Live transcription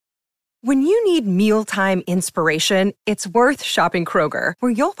When you need mealtime inspiration, it's worth shopping Kroger,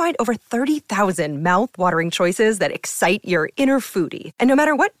 where you'll find over 30,000 mouth-watering choices that excite your inner foodie. And no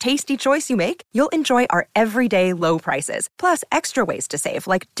matter what tasty choice you make, you'll enjoy our everyday low prices, plus extra ways to save,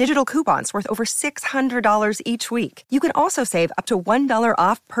 like digital coupons worth over $600 each week. You can also save up to $1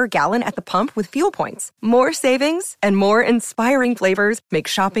 off per gallon at the pump with fuel points. More savings and more inspiring flavors make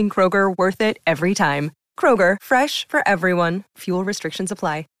shopping Kroger worth it every time. Kroger, fresh for everyone. Fuel restrictions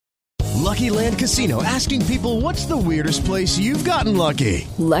apply. Lucky Land Casino, asking people, what's the weirdest place you've gotten lucky?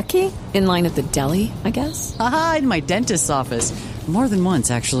 Lucky? In line at the deli, I guess? Aha, in my dentist's office. More than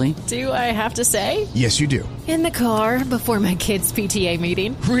once, actually. Do I have to say? Yes, you do. In the car before my kids' PTA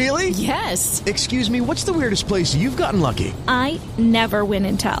meeting. Really? Yes. Excuse me, what's the weirdest place you've gotten lucky? I never win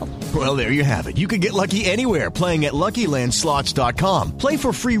and tell. Well, there you have it. You can get lucky anywhere, playing at LuckyLandSlots.com. Play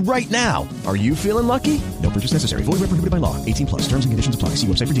for free right now. Are you feeling lucky? No purchase necessary. Void where prohibited by law. 18+. Terms and conditions apply. See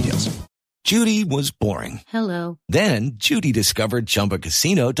website for details. Judy was boring. Hello. Then Judy discovered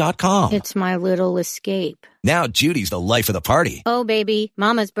ChumbaCasino.com. It's my little escape. Now Judy's the life of the party. Oh, baby,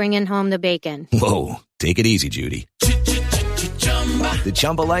 mama's bringing home the bacon. Whoa, take it easy, Judy. The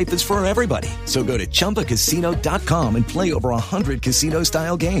Chumba life is for everybody. So go to ChumbaCasino.com and play over 100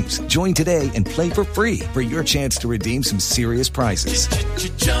 casino-style games. Join today and play for free for your chance to redeem some serious prizes.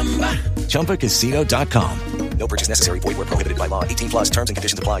 ChumbaCasino.com. No purchase necessary. Void where prohibited by law. 18+. Terms and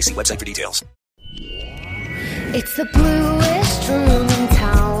conditions apply. See website for details. It's the bluest room in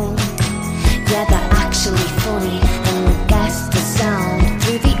town. Yeah, they're actually funny, and the guests the sound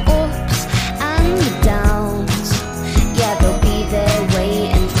through the ups and the downs. Yeah, they'll be there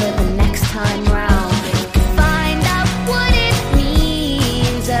waiting for the next time round. You can find out what it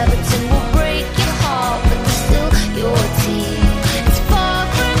means. Everton will break your heart, but they're still your team. It's far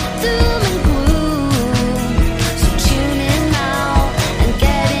from doom and gloom. So tune in now and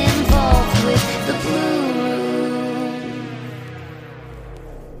get involved with the Blue Room.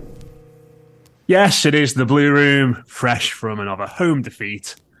 Yes, it is the Blue Room, fresh from another home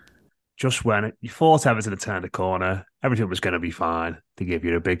defeat. Just when you thought Everton had turned a corner, everything was going to be fine. They give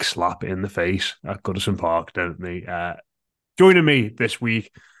you a big slap in the face at Goodison Park, don't they? Joining me this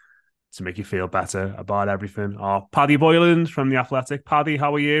week to make you feel better about everything are Paddy Boylan from The Athletic. Paddy,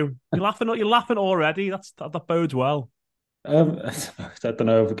 how are you? You're laughing already. That bodes well. I don't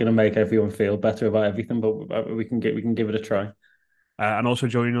know if we're going to make everyone feel better about everything, but we can give it a try. And also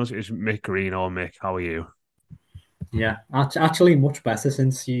joining us is Mick Green. Or Mick, how are you? Yeah, actually much better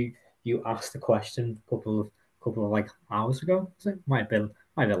since you asked the question a couple of like hours ago. Might have been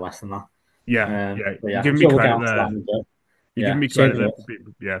less than that. Yeah. Yeah. Give me credit there. You give me credit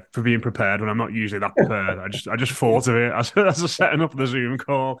there, for being prepared when I'm not usually that prepared. I just thought of it as I was setting up the Zoom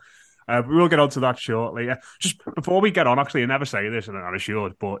call. We will get on to that shortly. Just before we get on, actually, I never say this, and I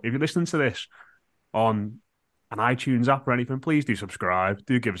should, but if you're listening to this on an iTunes app or anything, please do subscribe.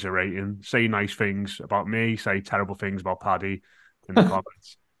 Do give us a rating. Say nice things about me. Say terrible things about Paddy in the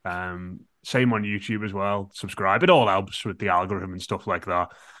comments. Same on YouTube as well. Subscribe. It all helps with the algorithm and stuff like that.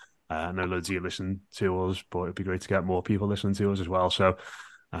 I know loads of you listen to us, but it'd be great to get more people listening to us as well. So,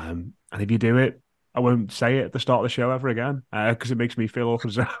 and if you do it, I won't say it at the start of the show ever again because it makes me feel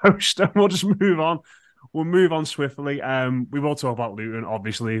awkward as a host. And we'll just move on. We'll move on swiftly. We will talk about Luton,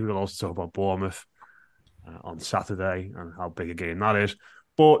 obviously. We'll also talk about Bournemouth on Saturday and how big a game that is.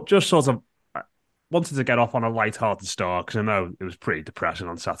 But just sort of wanted to get off on a light-hearted start because I know it was pretty depressing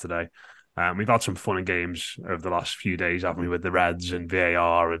on Saturday. We've had some fun and games over the last few days, haven't we, with the Reds and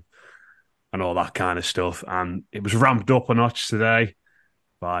VAR and all that kind of stuff. And it was ramped up a notch today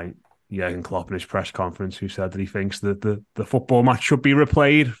by Jurgen Klopp in his press conference, who said that he thinks that the football match should be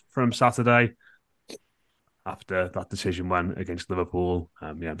replayed from Saturday after that decision went against Liverpool.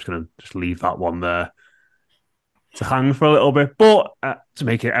 I'm just going to leave that one there to hang for a little bit. But to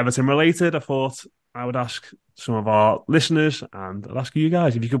make it Everton related, I thought I would ask some of our listeners, and I'll ask you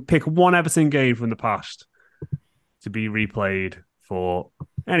guys, if you could pick one Everton game from the past to be replayed for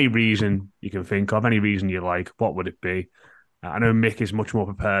any reason you can think of, any reason you like, what would it be? I know Mick is much more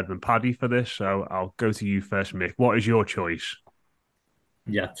prepared than Paddy for this, so I'll go to you first, Mick. What is your choice?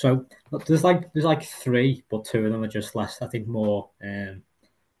 Yeah, so there's like three, but two of them are just less, I think, more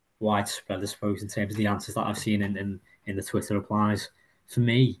widespread, I suppose, in terms of the answers that I've seen in the Twitter replies. For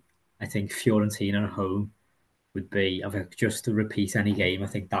me, I think Fiorentina at home would be, just to repeat any game, I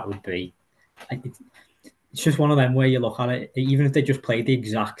think that would be, it's just one of them where you look at it, even if they just played the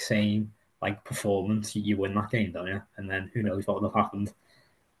exact same like performance, you win that game, don't you? And then who knows what would have happened.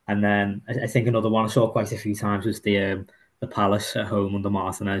 And then I think another one I saw quite a few times was the Palace at home under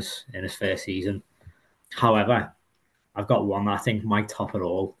Martinez in his first season. However, I've got one that I think might top it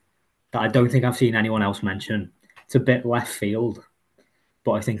all, that I don't think I've seen anyone else mention. It's a bit left field,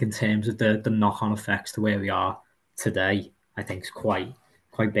 but I think in terms of the knock-on effects to where we are today, I think it's quite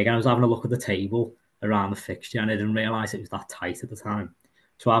big. And I was having a look at the table around the fixture, and I didn't realise it was that tight at the time.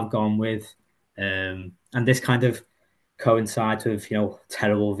 So I've gone with, and this kind of coincides with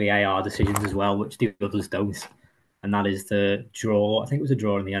terrible VAR decisions as well, which the others don't. And that is the draw. I think it was a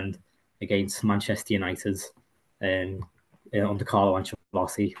draw in the end against Manchester United under Carlo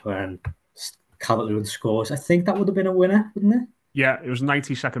Ancelotti when Calvert-Lewin scores. I think that would have been a winner, wouldn't it? Yeah, it was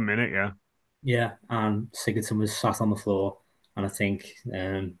 92nd minute, yeah. Yeah, and Sigurdsson was sat on the floor, and I think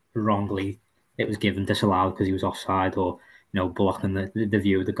wrongly it was given disallowed because he was offside or blocking the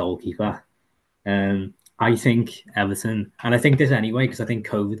view of the goalkeeper. I think Everton, and I think this anyway, because I think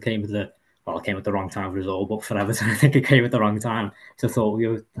COVID came at the wrong time for us all, but for Everton, I think it came at the wrong time. So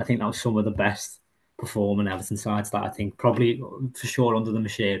I think that was some of the best performing Everton sides that I think probably for sure under the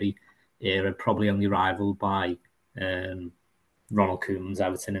Moshiri era, probably only rivaled by Ronald Koeman's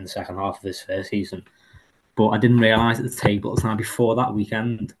Everton in the second half of his first season. But I didn't realise at the table at the time before that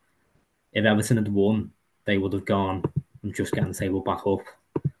weekend, if Everton had won, they would have gone and just getting the table back up.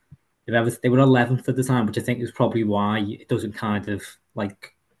 They were 11th at the time, which I think is probably why it doesn't kind of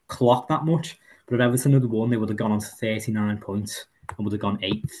clock that much. But if Everton had won, they would have gone on to 39 points and would have gone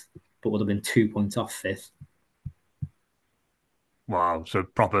 8th, but would have been 2 points off 5th. Wow, so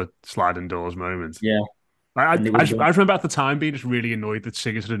proper sliding doors moment. Yeah. I remember at the time being just really annoyed that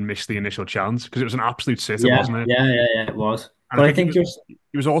Sigurdsson had missed the initial chance because it was an absolute sitter, wasn't it? Yeah, it was. And but I think he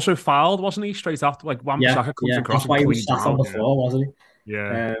was also fouled, wasn't he? Straight after, Wan-Bissaka comes across. That's why he was sat on the floor, wasn't he?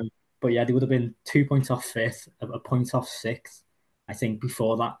 Yeah. But yeah, they would have been 2 points off 5th, a point off 6th. I think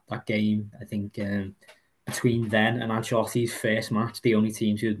before that game, I think between then and Ancelotti's first match, the only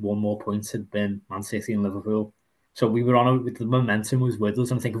teams who had won more points had been Man City and Liverpool. So we were with the momentum was with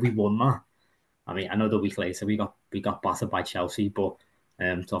us, and I think if we won that, I mean, I know the week later we got battered by Chelsea, but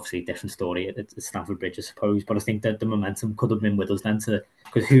it's obviously a different story at Stamford Bridge, I suppose. But I think that the momentum could have been with us then,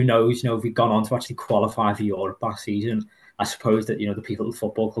 because who knows, if we'd gone on to actually qualify for Europe last season, I suppose that the people at the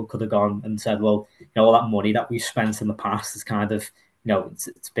football club could have gone and said, well, all that money that we've spent in the past is kind of,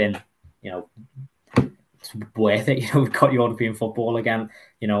 it's been, it's worth it. We've got European football again.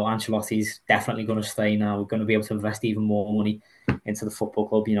 Ancelotti's definitely going to stay now. We're going to be able to invest even more money into the football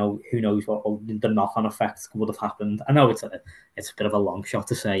club. Who knows what the knock-on effects would have happened. I know it's a bit of a long shot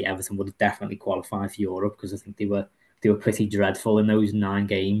to say Everton would have definitely qualified for Europe because I think they were pretty dreadful in those 9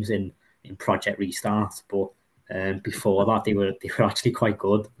 games in Project Restart. But before that, they were actually quite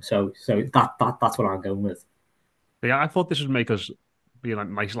good. So that's what I'm going with. Yeah, I thought this would make us be a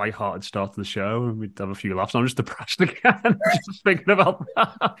nice light-hearted start to the show and we'd have a few laughs. I'm just depressed again, just thinking about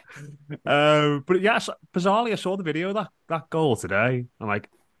that. But yeah, bizarrely, I saw the video of that goal today. And I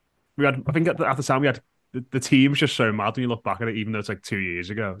think at the time we had the team's just so mad when you look back at it, even though it's 2 years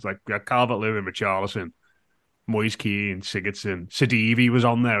ago. It's we had Calvert-Lewin, Richarlison, Moise Kean, Sigurdsson, Sidibe was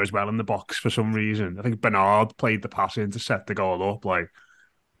on there as well in the box for some reason. I think Bernard played the pass in to set the goal up.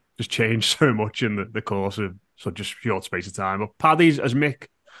 Just changed so much in the course of such a short space of time. But Paddy's, has Mick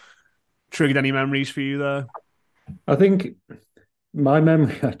triggered any memories for you there? I think my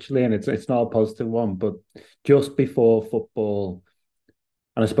memory actually, and it's not a positive one, but just before football,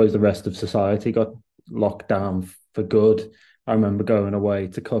 and I suppose the rest of society got locked down for good, I remember going away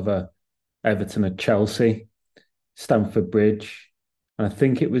to cover Everton at Chelsea, Stamford Bridge, and I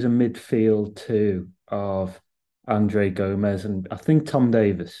think it was a midfield two of Andre Gomez and I think Tom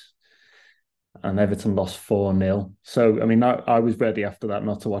Davis. And Everton lost 4-0. So, I mean, I was ready after that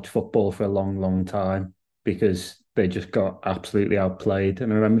not to watch football for a long, long time because they just got absolutely outplayed.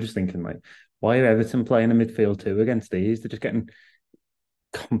 And I remember just thinking, why are Everton playing a midfield two against these? They're just getting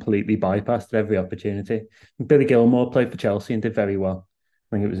completely bypassed at every opportunity. Billy Gilmore played for Chelsea and did very well.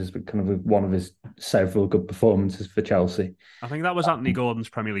 I think it was kind of one of his several good performances for Chelsea. I think that was Anthony Gordon's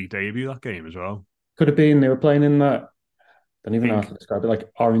Premier League debut, that game as well. Could have been. They were playing in that, don't even know how to describe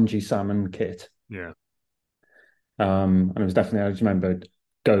it, orangey salmon kit. Yeah. And it was definitely, I just remember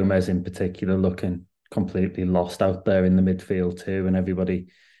Gomez in particular looking completely lost out there in the midfield too, and everybody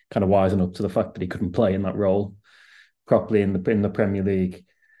kind of wising up to the fact that he couldn't play in that role properly in the Premier League.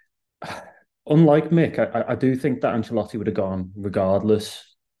 Unlike Mick, I do think that Ancelotti would have gone regardless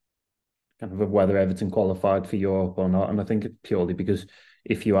kind of whether Everton qualified for Europe or not. And I think it's purely because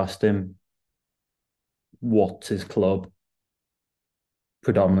if you asked him what's his club,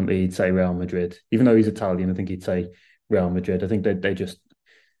 predominantly he'd say Real Madrid. Even though he's Italian, I think he'd say Real Madrid. I think they just,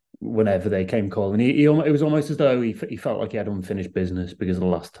 whenever they came calling, it was almost as though he felt like he had unfinished business because of the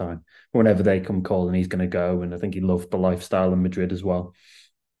last time. Whenever they come calling, he's going to go. And I think he loved the lifestyle in Madrid as well.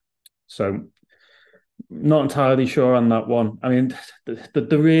 So not entirely sure on that one. I mean,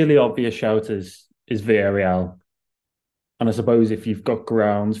 the really obvious shout is Villarreal. And I suppose if you've got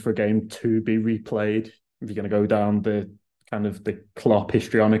grounds for a game to be replayed, if you're going to go down the kind of the Klopp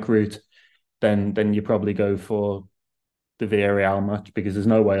histrionic route, then you probably go for the Villarreal match, because there's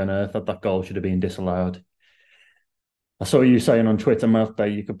no way on earth that goal should have been disallowed. I saw you saying on Twitter, Matt,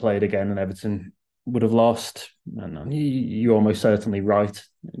 that you could play it again and Everton would have lost. And you're almost certainly right.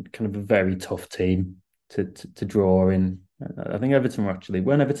 Kind of a very tough team to draw in. I think Everton were actually,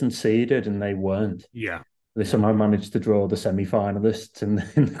 when Everton seeded and they weren't. Yeah. They somehow managed to draw the semi-finalists in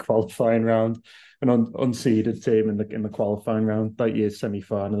the qualifying round, an unseeded team in the qualifying round. That year's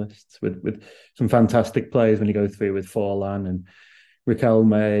semi-finalists with some fantastic players when you go through with Forlan and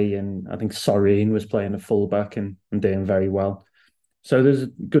Riquelme, and I think Soreen was playing a fullback and doing very well. So there's a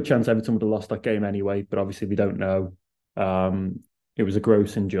good chance Everton would have lost that game anyway, but obviously we don't know. It was a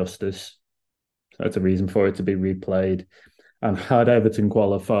gross injustice. So that's a reason for it to be replayed. And had Everton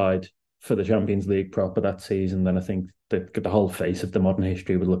qualified for the Champions League proper that season, then I think the whole face of the modern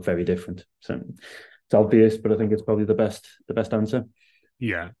history would look very different. So it's obvious, but I think it's probably the best answer.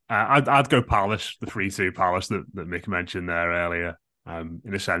 Yeah, I'd go Palace, the 3-2 Palace that Mick mentioned there earlier. In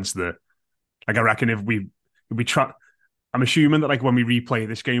a sense that, like, I reckon if we try, I'm assuming that like when we replay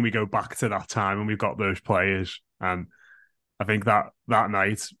this game, we go back to that time and we've got those players. And I think that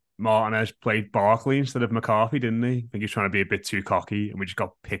night Martinez played Barkley instead of McCarthy, didn't he? I think he's trying to be a bit too cocky, and we just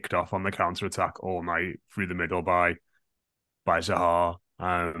got picked off on the counter attack all night through the middle by Zaha.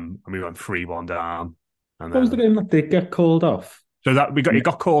 And we went 3-1 down. And what was the game that did get called off? So that it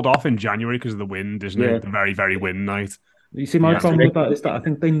got called off in January because of the wind, isn't it? The very, very wind night. You see, my problem with that is that I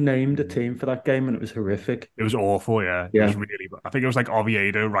think they named a team for that game and it was horrific. It was awful, yeah. It was really. I think it was like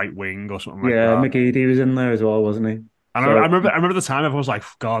Oviedo right wing or something like that. Yeah, McGeady was in there as well, wasn't he? And I remember the time everyone was like,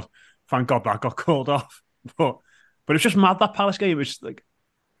 God, thank God that got called off. But it's just mad, that Palace game. It's like,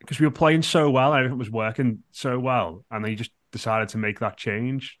 because we were playing so well and everything was working so well, and then you just decided to make that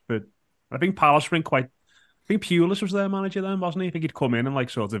change. But I think Palace were I think Pulis was their manager then, wasn't he? I think he'd come in and like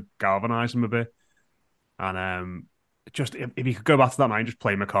sort of galvanise them a bit. And just if you could go back to that night and just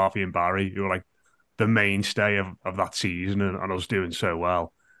play McCarthy and Barry, who were like the mainstay of that season and us doing so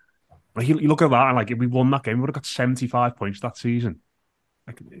well. Like you look at that and like if we won that game, we would have got 75 points that season.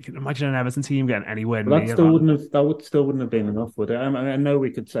 Like, you can imagine an Everton team getting anywhere near that. Still wouldn't have been enough, would it? I know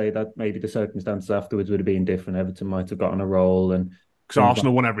we could say that maybe the circumstances afterwards would have been different. Everton might have gotten a roll, and because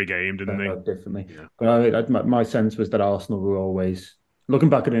Arsenal won every game, didn't they? Differently, yeah. But my sense was that Arsenal were always, looking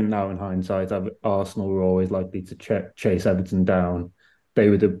back at it now in hindsight, Arsenal were always likely to chase Everton down. They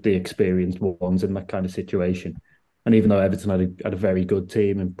were the experienced ones in that kind of situation. And even though Everton had a very good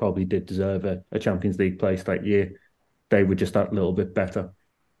team and probably did deserve a Champions League place that year, they were just that little bit better.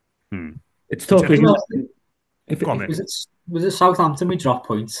 It's tough, isn't it? Was it Southampton we dropped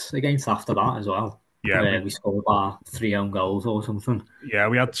points against after that as well? Yeah. Where we scored our 3 own goals or something. Yeah,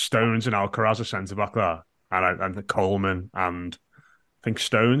 we had Stones and Alcaraz as centre-back there. And Coleman and I think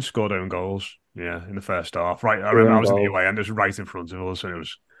Stones scored own goals. Yeah, in the first half. Right, I remember I was in the away end, it was right in front of us, and it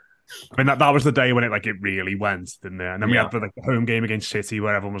was. I mean, that was the day when it really went, didn't it? And then we had the home game against City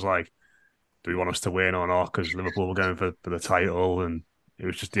where everyone was like, "Do we want us to win or not?" Because Liverpool were going for the title, and it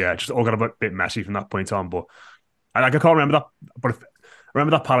was just all got a bit messy from that point on. But I can't remember that. But I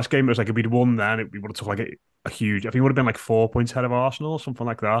remember that Palace game. It was like if we'd won then, we would have took like a huge. I think it would have been like 4 points ahead of Arsenal or something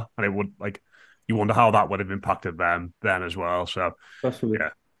like that, and it would like. You wonder how that would have impacted them then as well. So, yeah,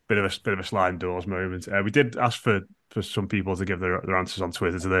 bit of a sliding doors moment. We did ask for some people to give their answers on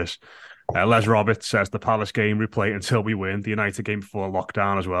Twitter to this. Les Roberts says the Palace game replay until we win. The United game before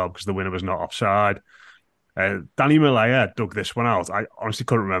lockdown as well because the winner was not offside. Danny Malaya dug this one out. I honestly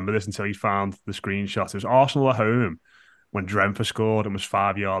couldn't remember this until he found the screenshot. It was Arsenal at home when Drentford scored and was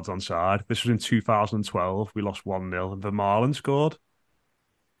 5 yards onside. This was in 2012. We lost 1-0 and Vermaelen scored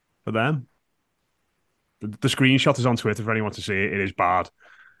for them. The screenshot is on Twitter for anyone to see it. It is bad.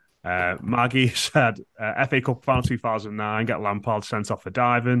 Maggie said, FA Cup final 2009, get Lampard sent off for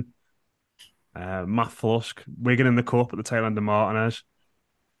diving. Matt Flusk, Wigan in the Cup at the tail end of Martinez.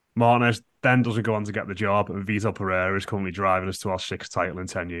 Martinez then doesn't go on to get the job, and Vitor Pereira is currently driving us to our 6th title in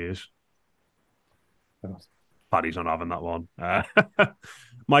 10 years. Paddy's not having that one.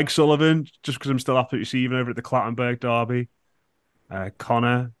 Mike Sullivan, just because I'm still absolutely seething over at the Clattenburg derby.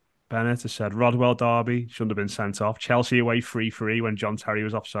 Connor Bennett has said Rodwell derby shouldn't have been sent off. Chelsea away 3-3 when John Terry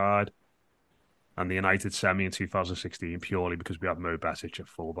was offside. And the United semi in 2016 purely because we had Mo Betic at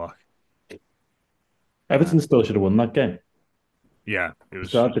fullback. Everton still should have won that game. Yeah, it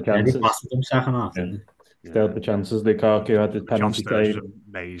was. The chances. Second half. Yeah. Still had the chances. Lukaku had the penalty save. Was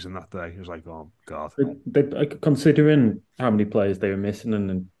amazing that day. It was like, oh god. Considering how many players they were missing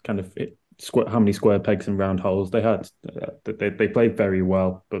and kind of how many square pegs and round holes they had, they played very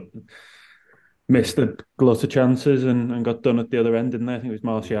well, but missed a glut of chances and got done at the other end, didn't they? I think it was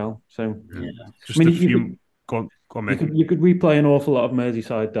Martial. So, just I mean, go on, you could replay an awful lot of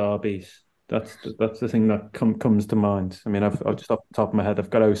Merseyside derbies. That's the thing that comes to mind. I mean, I've just off the top of my head, I've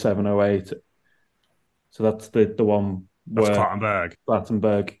got 07, 08. So that's the one where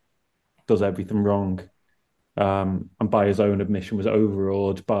Clattenburg does everything wrong, and by his own admission was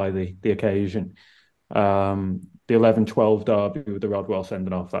overawed by the occasion. The 11-12 derby with the Rodwell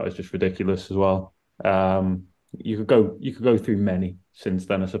sending off, that was just ridiculous as well. You could go through many since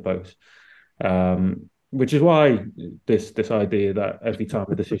then, I suppose. Which is why this idea that every time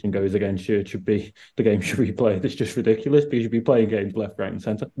a decision goes against you, the game should be replayed. It's just ridiculous because you'd be playing games left, right, and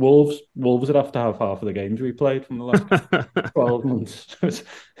centre. Wolves would have to have half of the games replayed from the last 12 months.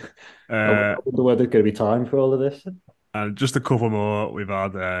 I wonder whether there's going to be time for all of this. And just a couple more. We've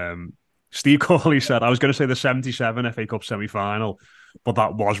had Steve Corley said, I was going to say the 77 FA Cup semi-final, but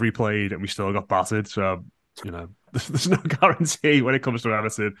that was replayed and we still got battered. So, there's no guarantee when it comes to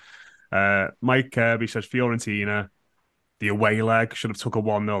Everton. Mike Kirby says Fiorentina, the away leg should have took a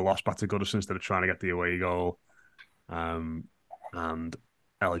 1-0 loss back to Goodison instead of trying to get the away goal. And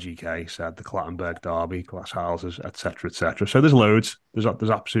LGK said the Clattenburg derby, glass houses, etc., etc. So there's loads. There's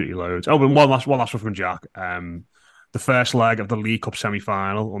absolutely loads. Oh, and one last one from Jack. The first leg of the League Cup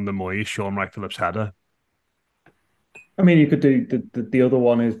semi-final under Moyes, Sean Wright-Phillips header. I mean, you could do the other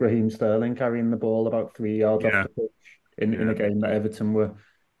one is Raheem Sterling carrying the ball about 3 yards off the pitch in a game that Everton were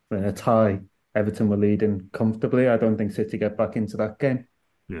in a tie. Everton were leading comfortably. I don't think City get back into that game.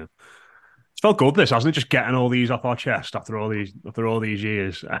 Yeah, it's felt good, this, hasn't it? Just getting all these off our chest after all these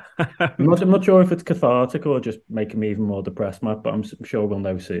years. I'm not sure if it's cathartic or just making me even more depressed, Matt. But I'm sure we'll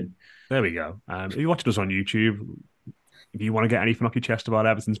know soon. There we go. If you watched us on YouTube, if you want to get anything off your chest about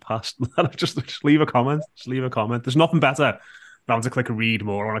Everton's past, just leave a comment. Just leave a comment. There's nothing better than having to click read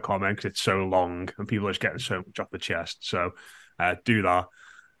more on a comment because it's so long and people are just getting so much off the chest. So do that.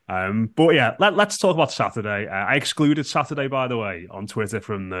 But yeah, let's talk about Saturday. I excluded Saturday, by the way, on Twitter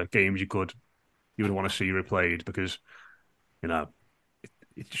from the games you would want to see replayed because,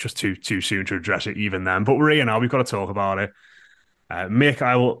 it's just too soon to address it even then. But we're here now. We've got to talk about it. Mick,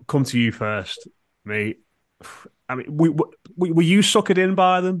 I will come to you first, mate. I mean, were you suckered in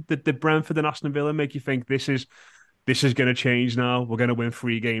by them? Did Brentford and Aston Villa make you think this is going to change now? We're going to win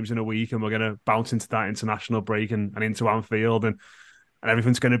 3 games in a week and we're going to bounce into that international break and into Anfield and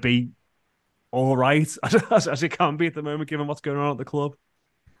everything's going to be all right as it can be at the moment, given what's going on at the club?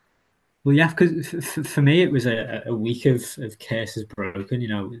 Well, yeah, because for me, it was a week of curses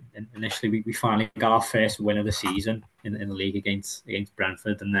broken. Initially, we finally got our first win of the season in the league against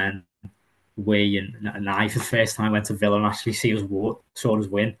Brentford. And then we and I, for the first time, went to Villa and actually saw us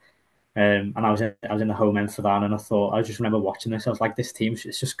win. And I was in the home end for that. And I just remember watching this. I was like, this team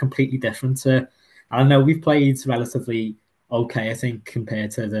is just completely different. I know we've played relatively okay, I think, compared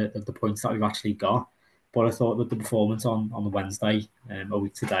to the points that we've actually got. But I thought that the performance on the Wednesday, a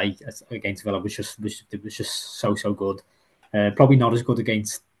week today, against Villa was just so good. Probably not as good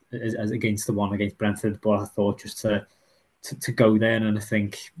as against the one against Brentford, but I thought just to go there, and I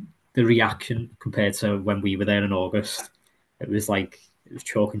think the reaction compared to when we were there in August, it was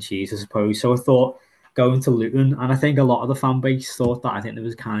chalk and cheese, I suppose. So I thought going to Luton, and I think a lot of the fan base thought that. I think there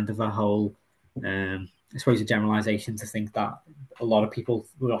was kind of a whole, I suppose, a generalisation to think that a lot of people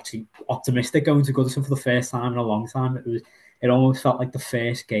were actually optimistic going to Goodison for the first time in a long time. It almost felt like the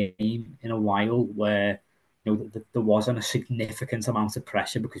first game in a while where there wasn't a significant amount of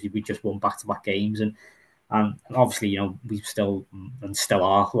pressure because we just won back-to-back games, and obviously we still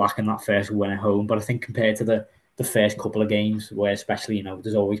are lacking that first win at home. But I think compared to the first couple of games, where especially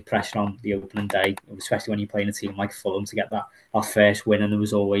there's always pressure on the opening day, especially when you're playing a team like Fulham to get that first win, and there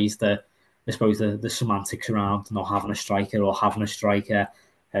was always the semantics around not having a striker or having a striker.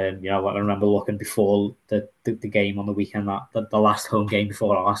 I remember looking before the game on the weekend, that the last home game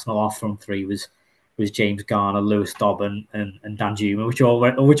before Arsenal, our front three was James Garner, Lewis Dobbin, and Danjuma,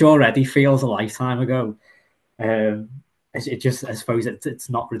 which already feels a lifetime ago. I suppose it's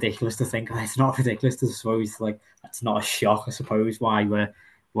not ridiculous to think. It's not ridiculous to suppose it's not a shock. I suppose why we're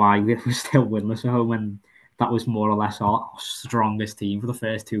still winless at home when that was more or less our strongest team for the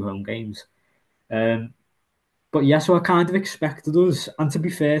first 2 home games. But yeah, so I kind of expected us, and to be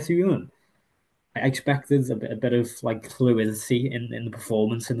fair to them, I expected a bit of fluidity in the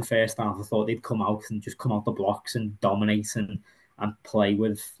performance in the first half. I thought they'd come out the blocks and dominate and play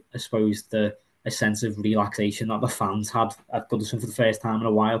with, I suppose, the a sense of relaxation that the fans had at Goodison for the first time in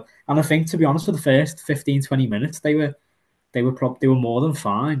a while. And I think, to be honest, for the first 15, 20 minutes, they were more than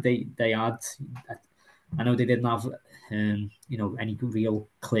fine. They had, I know they didn't have any real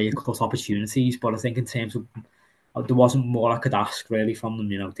clear cut opportunities, but I think in terms of there wasn't more I could ask really from them.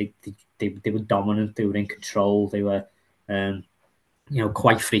 They were dominant, they were in control, they were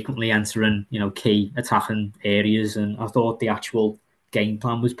quite frequently entering key attacking areas, and I thought the actual game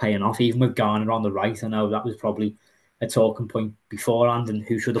plan was paying off, even with Garner on the right. I know that was probably a talking point beforehand, and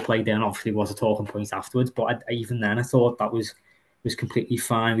who should have played there, and obviously was a talking point afterwards. But even then, I thought that was completely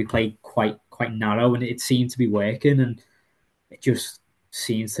fine. We played quite narrow, and it seemed to be working. And it just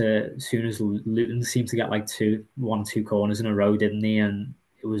seemed to, as soon as Luton seemed to get like 1 or 2 corners in a row, didn't he? And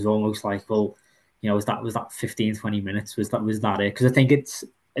it was almost like, well, was that 15, 20 minutes? Was that it? Because I think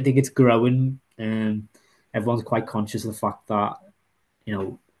it's growing. Everyone's quite conscious of the fact that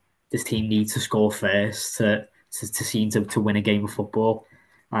this team needs to score first to seem to win a game of football.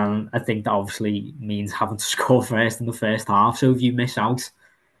 And I think that obviously means having to score first in the first half. So if you miss out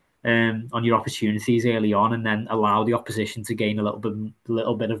on your opportunities early on and then allow the opposition to gain a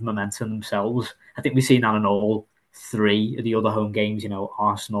little bit of momentum themselves, I think we've seen that in all 3 of the other home games,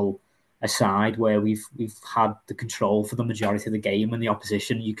 Arsenal aside, where we've had the control for the majority of the game, and the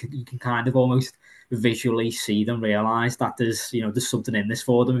opposition, you can kind of almost visually see them realise that there's something in this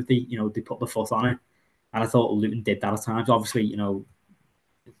for them if they put the foot on it. And I thought Luton did that at times. Obviously,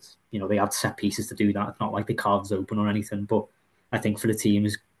 they had set pieces to do that. It's not like the cards open or anything. But I think for the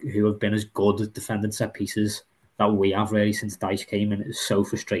teams who have been as good at defending set pieces that we have really since Dyche came in, it's so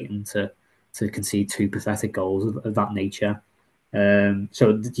frustrating to concede 2 pathetic goals of that nature.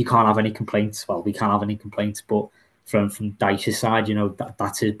 So you can't have any complaints. Well, we can't have any complaints. But from Dyche's side,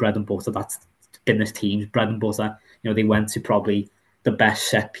 that's his bread and butter. That's been this team's bread and butter. They went to probably the best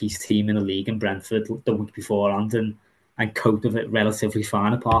set piece team in the league in Brentford the week beforehand and coped with it relatively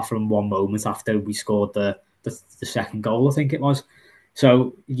fine, apart from one moment after we scored the second goal, I think it was.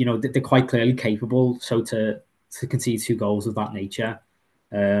 So, they're quite clearly capable. So to concede 2 goals of that nature.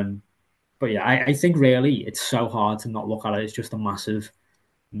 But yeah, I think really it's so hard to not look at it as just a massive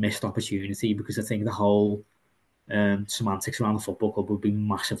missed opportunity, because I think the whole semantics around the football club would be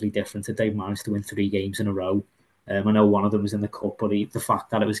massively different if they managed to win 3 games in a row. I know one of them was in the cup, but the fact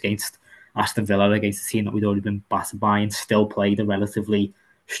that it was against Aston Villa, against a team that we'd already been battered by, and still played a relatively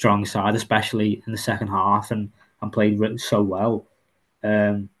strong side, especially in the second half, and played so well.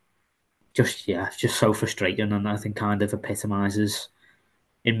 Just so frustrating, and I think kind of epitomises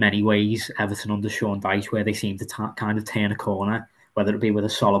in many ways Everton under Sean Dyche, where they seem to kind of turn a corner, whether it be with a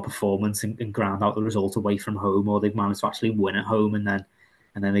solid performance and ground out the result away from home, or they've managed to actually win at home, and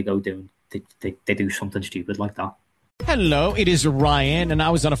then they go down. They do something stupid like that. Hello, it is Ryan, and I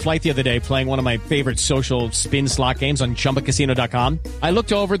was on a flight the other day playing one of my favorite social spin slot games on ChumbaCasino.com. I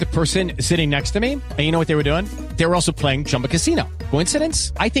looked over at the person sitting next to me, and you know what they were doing? They were also playing Chumba Casino.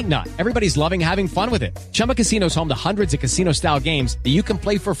 Coincidence? I think not. Everybody's loving having fun with it. Chumba Casino is home to hundreds of casino-style games that you can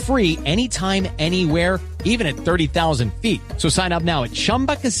play for free anytime, anywhere, even at 30,000 feet. So sign up now at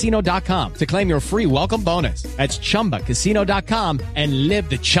ChumbaCasino.com to claim your free welcome bonus. That's ChumbaCasino.com and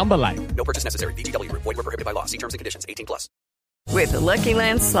live the Chumba life. No purchase necessary. VGW. Void where prohibited by law. See terms and conditions. 18+. With the Lucky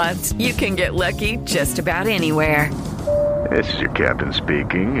Land Slots, you can get lucky just about anywhere. This is your captain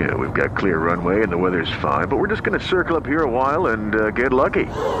speaking. We've got clear runway and the weather's fine, but we're just going to circle up here a while and get lucky.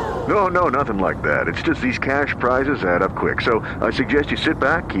 No, nothing like that. It's just these cash prizes add up quick. So I suggest you sit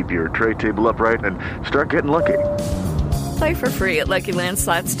back, keep your tray table upright, and start getting lucky. Play for free at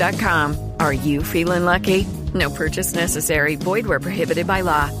LuckyLandSlots.com. Are you feeling lucky? No purchase necessary. Void where prohibited by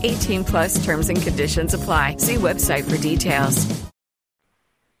law. 18+ terms and conditions apply. See website for details.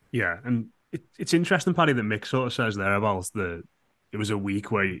 Yeah, and it's interesting, Paddy, that Mick sort of says there about it was a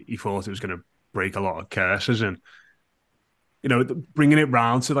week where he thought it was going to break a lot of curses, and bringing it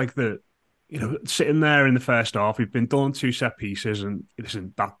round to like sitting there in the first half, we've been done 2 set pieces, and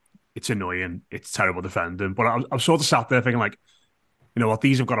it's annoying, it's terrible defending. But I'm sort of sat there thinking, like,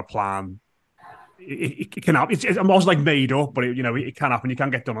 these have got a plan. It can happen. It's almost like made up, but it can happen. You can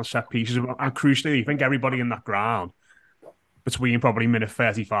get done on set pieces, and crucially, I think everybody in that ground between probably minute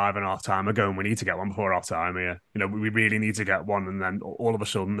 35 and half time are going, we need to get one before half time here. We really need to get one, and then all of a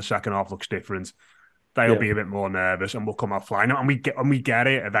sudden the second half looks different. They'll be a bit more nervous, and we'll come out flying. And we get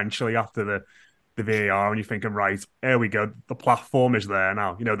it eventually after the VAR, and you're thinking, right, here we go. The platform is there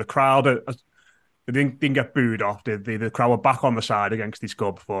now. The crowd they didn't get booed off. The crowd were back on the side against his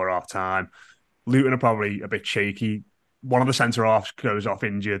scored before half time. Luton are probably a bit shaky. One of the centre-halves goes off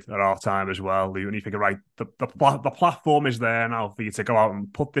injured at half-time as well. Luton, you figure, right, the platform is there now for you to go out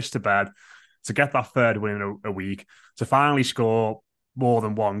and put this to bed. to get that third win in a week, to finally score more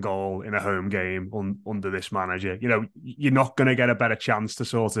than one goal in a home game under this manager. You know, you're not going to get a better chance to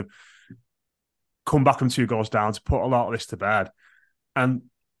sort of come back from 2 goals down to put a lot of this to bed. And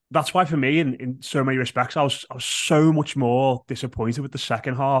that's why for me, in so many respects, I was so much more disappointed with the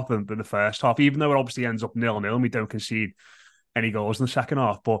second half than the first half, even though it obviously ends up 0-0 and we don't concede any goals in the second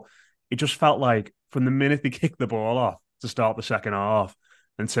half. But it just felt like from the minute they kicked the ball off to start the second half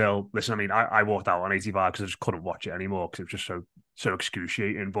until, listen, I mean, I walked out on 85 because I just couldn't watch it anymore because it was just so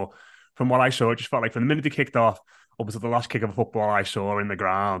excruciating. But from what I saw, it just felt like from the minute they kicked off up until the last kick of football I saw in the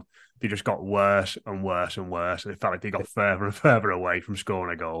ground, they just got worse and worse and worse. And it felt like they got further and further away from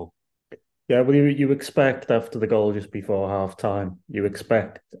scoring a goal. Yeah, well, you expect after the goal just before half-time, you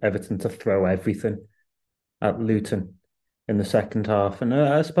expect Everton to throw everything at Luton in the second half. And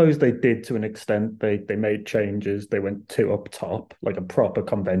I suppose they did to an extent. They made changes. They went 2 up top, like a proper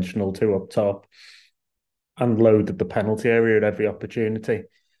conventional 2 up top, and loaded the penalty area at every opportunity.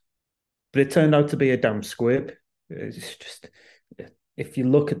 But it turned out to be a damn squib. It's just, if you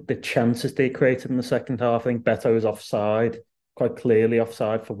look at the chances they created in the second half, I think Beto was offside, quite clearly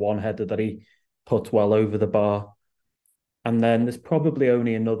offside for one header that he put well over the bar. And then there's probably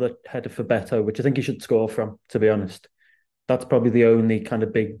only another header for Beto, which I think he should score from, to be honest. That's probably the only kind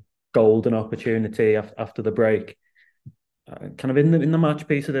of big golden opportunity after the break. Kind of in the match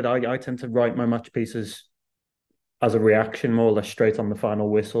piece of it, I tend to write my match pieces as a reaction, more or less straight on the final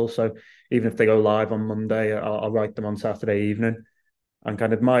whistle. So even if they go live on Monday, I'll write them on Saturday evening. And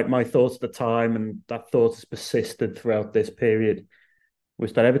kind of my thoughts at the time, and that thought has persisted throughout this period,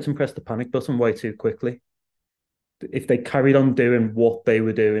 was that Everton pressed the panic button way too quickly. If they carried on doing what they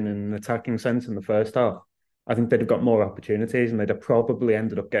were doing in an attacking sense in the first half, I think they'd have got more opportunities and they'd have probably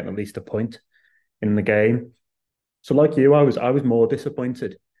ended up getting at least a point in the game. So like you, I was more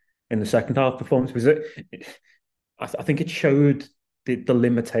disappointed in the second half performance because I think it showed the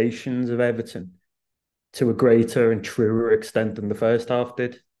limitations of Everton to a greater and truer extent than the first half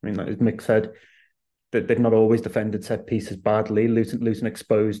did. I mean, like as Mick said, that they've not always defended set pieces badly. Luton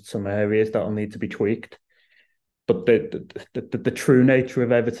exposed some areas that'll need to be tweaked. But the true nature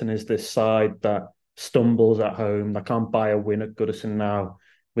of Everton is this side that stumbles at home, that can't buy a win at Goodison now,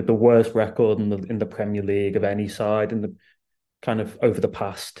 with the worst record in the Premier League of any side in the kind of over the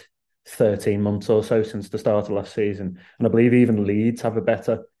past 13 months or so since the start of last season. And I believe even Leeds have a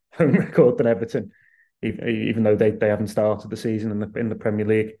better home record than Everton, even though they haven't started the season in the Premier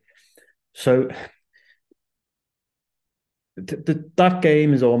League. So that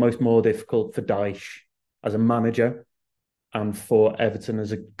game is almost more difficult for Dyche as a manager and for Everton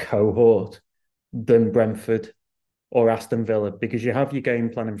as a cohort than Brentford or Aston Villa, because you have your game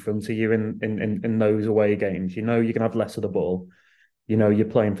plan in front of you in those away games. You know you can have less of the ball. You know you're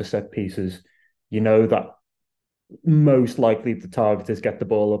playing for set pieces. You know that most likely the target is get the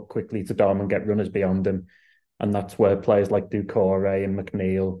ball up quickly to Dom and get runners beyond him. And that's where players like Doucouré and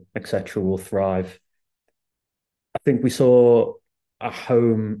McNeil, etc. will thrive. I think we saw at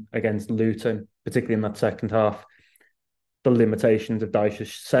home against Luton, particularly in that second half, the limitations of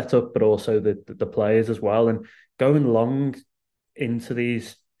Dyche's setup, but also the players as well. And going long into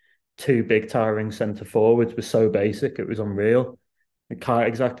these 2 big towering centre forwards was so basic, it was unreal.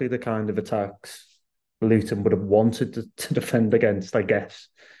 Exactly the kind of attacks Luton would have wanted to defend against, I guess,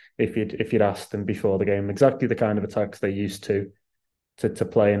 if you'd asked them before the game. Exactly the kind of attacks they used to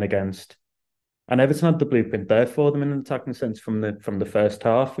playing against. And Everton had the blueprint there for them in an attacking sense from the first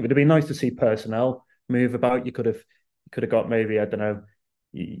half. It would have been nice to see personnel move about. You could have got maybe, I don't know,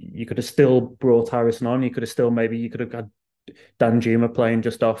 you could have still brought Harrison on. You could have had Danjuma playing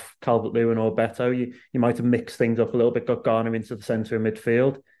just off Calvert-Lewin or Beto. You might have mixed things up a little bit, got Garner into the centre of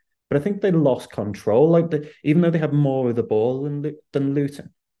midfield. But I think they lost control. Even though they had more of the ball than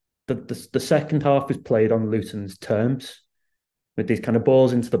Luton, the second half was played on Luton's terms, with these kind of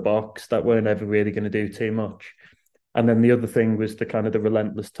balls into the box that weren't ever really going to do too much. And then the other thing was the kind of the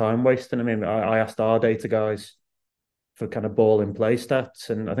relentless time wasting. I mean, I asked our data guys for kind of ball in play stats,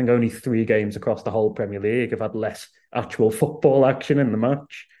 and I think only 3 games across the whole Premier League have had less actual football action in the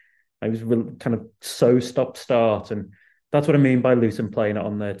match. I was kind of so stop-start, and that's what I mean by Luton playing it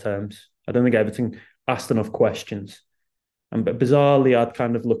on their terms. I don't think Everton asked enough questions. And bizarrely, I'd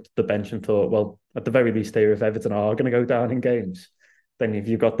kind of looked at the bench and thought, well, at the very least here, if Everton are going to go down in games, then if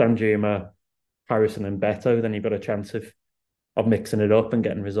you've got Danjuma, Harrison and Beto, then you've got a chance of mixing it up and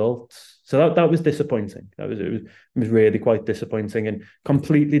getting results. So that was disappointing. It was really quite disappointing and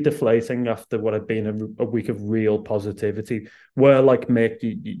completely deflating after what had been a week of real positivity. Where, like Mick,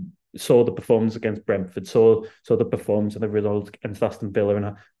 saw the performance against Brentford, saw the performance and the result against Aston Villa, and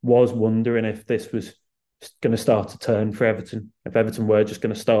I was wondering if this was going to start to turn for Everton, if Everton were just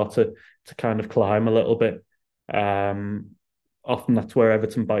going to start to kind of climb a little bit. Often that's where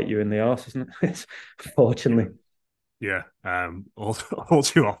Everton bite you in the arse, isn't it? Unfortunately. Yeah, all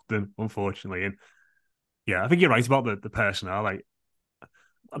too often, unfortunately. And yeah, I think you're right about the personnel. Like,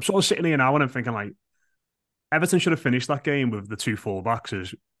 I'm sort of sitting here now and I'm thinking, like, Everton should have finished that game with the two fullbacks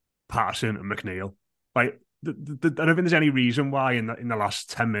as Patterson and McNeil. Like, I don't think there's any reason why in the last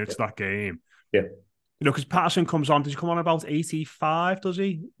 10 minutes of that game. Yeah. You know, because Patterson comes on, does he come on about 85, does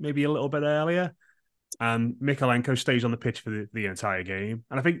he? Maybe a little bit earlier. And Mykolenko stays on the pitch for the entire game.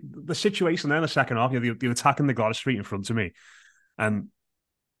 And I think the situation there in the second half, they're attacking the Gladys Street in front of me. And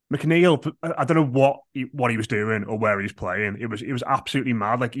McNeil, I don't know what he was doing or where he was playing. It was absolutely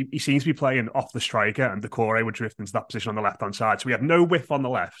mad. Like, he seems to be playing off the striker, and Decore would drift into that position on the left-hand side. So we had no width on the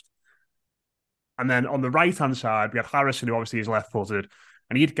left. And then on the right-hand side, we had Harrison, who obviously is left-footed,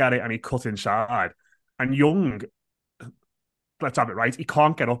 and he'd get it and he'd cut inside. And Young, let's have it right, he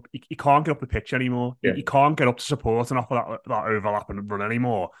can't get up. He can't get up the pitch anymore. Yeah. He can't get up to support and offer that overlap and run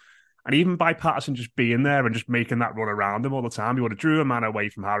anymore. And even by Patterson just being there and just making that run around him all the time, he would have drew a man away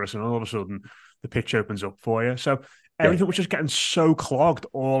from Harrison, and all of a sudden the pitch opens up for you. So everything was just getting so clogged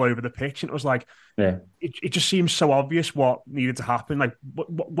all over the pitch. And it was like, it just seems so obvious what needed to happen. Like,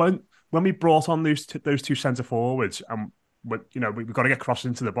 when we brought on those two centre forwards, and we've got to get crossed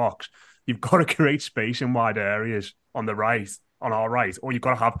into the box, you've got to create space in wide areas on our right, or you've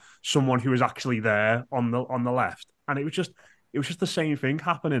got to have someone who is actually there on the left. And it was just the same thing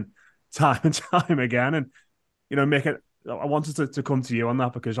happening time and time again. And I wanted to come to you on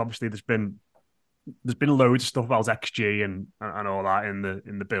that, because obviously there's been loads of stuff about XG and all that in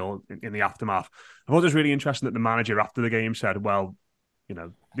the build in the aftermath. I thought it was really interesting that the manager after the game said, well,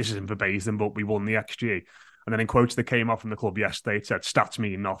 this isn't verbatim, but we won the XG. And then in quotes that came off from the club yesterday, it said stats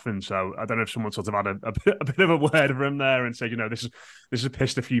mean nothing. So I don't know if someone sort of had a bit of a word for him there and said, this has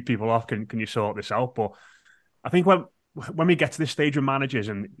pissed a few people off. Can you sort this out? But I think when we get to this stage with managers,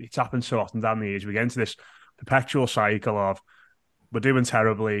 and it's happened so often down the years, we get into this perpetual cycle of we're doing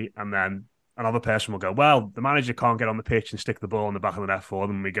terribly, and then another person will go, well, the manager can't get on the pitch and stick the ball in the back of the net for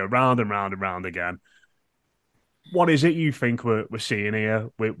them, and we go round and round and round again. What is it you think we're seeing here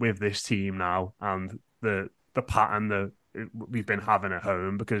with this team now, and the pattern that we've been having at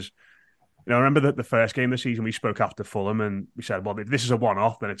home? Because I remember that the first game of the season we spoke after Fulham, and we said, well, if this is a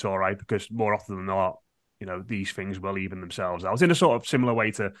one-off, then it's all right, because more often than not, these things will even themselves out. In a sort of similar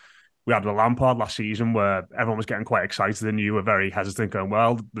way to we had with Lampard last season, where everyone was getting quite excited and you were very hesitant, going,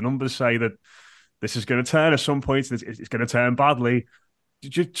 well, the numbers say that this is going to turn at some point, it's going to turn badly.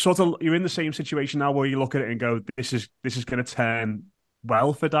 You're in the same situation now where you look at it and go, this is going to turn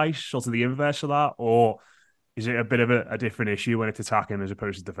well for Dyche, sort of the inverse of that? Or is it a bit of a different issue when it's attacking as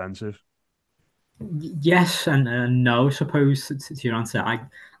opposed to defensive? Yes and no, I suppose, to your answer.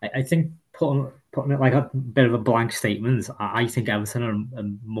 I think putting it like a bit of a blank statement, I think Everton are a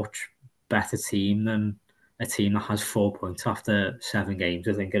much better team than a team that has 4 points after 7 games,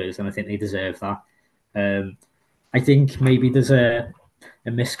 I think it is, and I think they deserve that. I think maybe there's a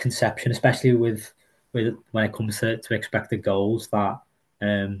misconception, especially with when it comes to expected goals, that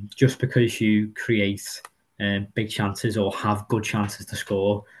just because you create big chances or have good chances to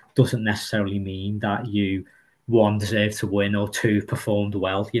score doesn't necessarily mean that you, 1, deserve to win, or 2, performed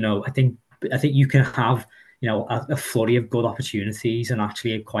well. I think you can have a flurry of good opportunities and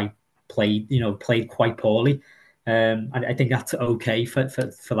actually played quite poorly. I think that's okay for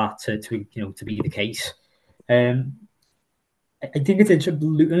that to be the case. I think it's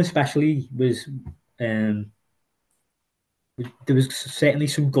Luton especially was. There was certainly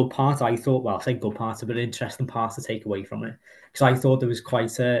some good parts, I thought. Well, I say good parts, but interesting parts to take away from it, because I thought there was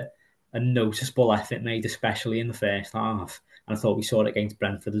quite a noticeable effort made, especially in the first half, and I thought we saw it against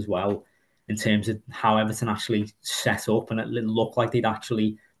Brentford as well, in terms of how Everton actually set up, and it looked like they'd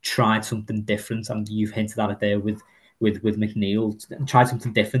actually tried something different. And you've hinted at it there with McNeil, tried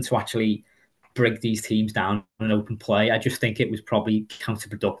something different to actually break these teams down in open play. I just think it was probably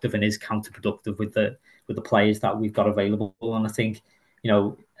counterproductive, and is counterproductive with the players that we've got available. And I think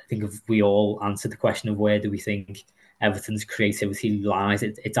if we all answered the question of where do we think Everton's creativity lies,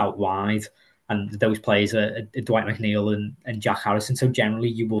 it's out wide, and those players are Dwight McNeil and Jack Harrison. So generally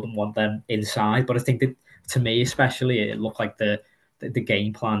you wouldn't want them inside, but I think that, to me especially, it looked like the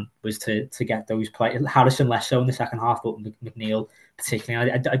game plan was to get those players, Harrison less so in the second half, but McNeil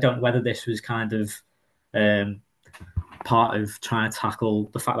particularly. I don't know whether this was kind of part of trying to tackle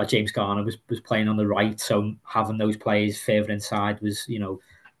the fact that James Garner was playing on the right, so having those players further inside was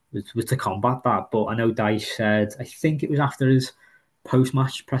was to combat that. But I know Dyche said, I think it was after his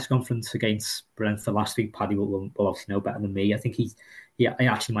post-match press conference against Brentford last week. Paddy will obviously know better than me. I think he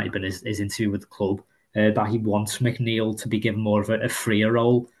actually might have been his interview with the club, that he wants McNeil to be given more of a freer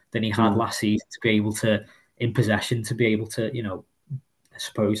role than he had last season, to be able to, in possession, to be able to, I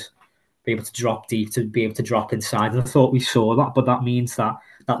suppose, be able to drop deep, to be able to drop inside. And I thought we saw that, but that means that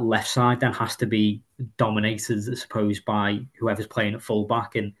left side then has to be dominated, I suppose, by whoever's playing at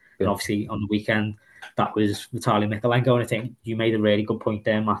fullback. And obviously on the weekend, that was Vitaly Mykolenko. And I think you made a really good point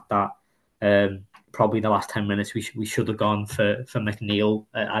there, Matt, that probably the last 10 minutes we should have gone for McNeil.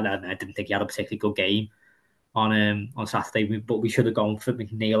 I didn't think he had a particularly good game on Saturday, but we should have gone for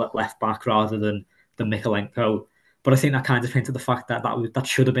McNeil at left back rather than Mykolenko. But I think that kind of hinted the fact that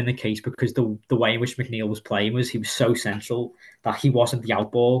should have been the case, because the way in which McNeil was playing was he was so central that he wasn't the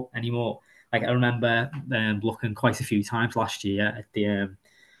outball anymore. Like, I remember looking quite a few times last year at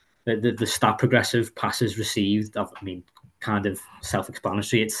the stat progressive passes received. I mean, kind of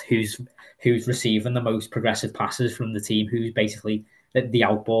self-explanatory. It's who's receiving the most progressive passes from the team, who's basically the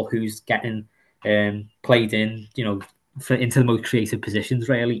outball, who's getting played in, into the most creative positions,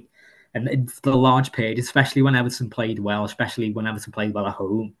 really. And for the large period, especially when Everton played well, especially when Everton played well at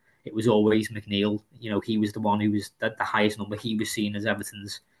home, it was always McNeil. He was the one who was the highest number. He was seen as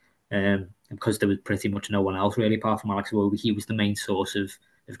Everton's, because there was pretty much no one else really apart from Alex Iwobi. He was the main source of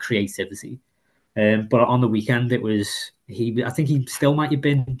creativity. But on the weekend, it was I think he still might have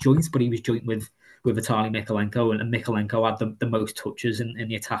been joint, but he was joint with Vitaly Mykolenko, and Mykolenko had the most touches in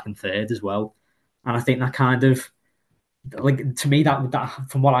the attacking third as well. And I think that kind of, like, to me, that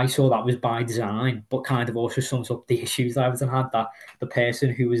from what I saw, that was by design, but kind of also sums up the issues that Everton had. That the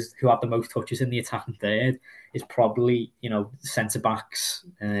person who had the most touches in the attacking third is probably, centre backs.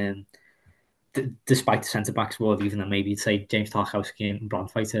 Despite the centre backs, well, even then maybe you'd say James Tarkowski and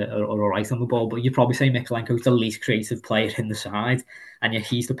Brandtweit are all right on the ball, but you'd probably say Mykolenko is the least creative player in the side, and yet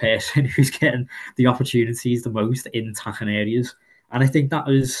he's the person who's getting the opportunities the most in attacking areas. And I think that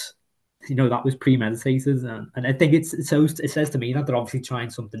was, that was premeditated, and I think it says to me that they're obviously trying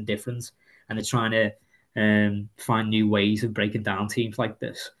something different, and they're trying to find new ways of breaking down teams like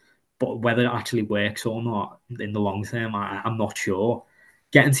this. But whether it actually works or not in the long term, I'm not sure.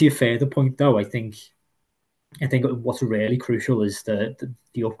 Getting to your further point, though, I think what's really crucial is the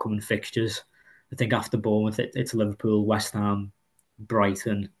upcoming fixtures. I think after Bournemouth, it's Liverpool, West Ham,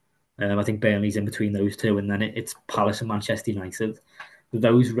 Brighton. I think Burnley's in between those two, and then it's Palace and Manchester United.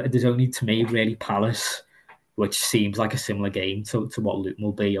 There's only, to me, really Palace, which seems like a similar game to what Luton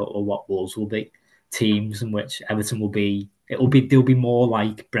will be or what Wolves will be. Teams in which Everton will be, they'll be more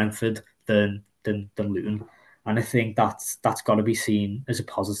like Brentford than Luton. And I think that's got to be seen as a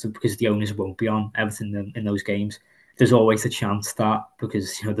positive, because the owners won't be on Everton in those games. There's always a chance that,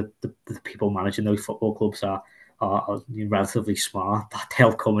 because the people managing those football clubs are relatively smart, that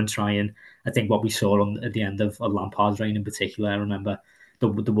they'll come and try. And I think what we saw at the end of Lampard's reign in particular, I remember the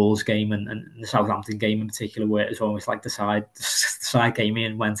Wolves game and the Southampton game in particular, where it was almost like the side came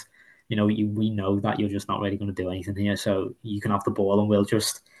in and went, we know that you're just not really going to do anything here, so you can have the ball and we'll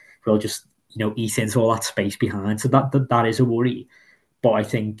just eat into all that space behind. So that is a worry. But I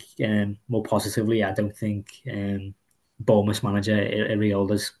think more positively, I don't think Bournemouth manager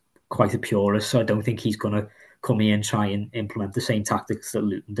Iraola's quite a purist, so I don't think he's going to come in and try and implement the same tactics that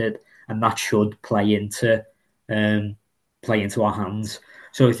Luton did, and that should play into our hands.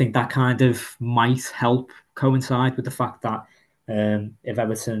 So I think that kind of might help coincide with the fact that if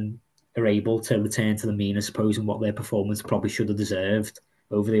Everton are able to return to the mean, I suppose, and what their performance probably should have deserved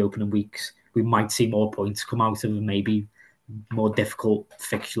over the opening weeks, we might see more points come out of maybe more difficult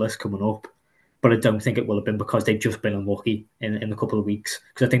fixture list coming up. But I don't think it will have been because they've just been unlucky in a couple of weeks.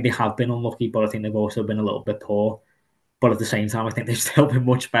 Because I think they have been unlucky, but I think they've also been a little bit poor. But at the same time, I think they've still been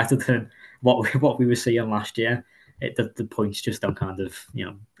much better than what we were seeing last year. The points just don't kind of,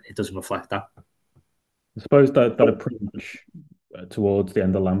 it doesn't reflect that. I suppose that approach towards the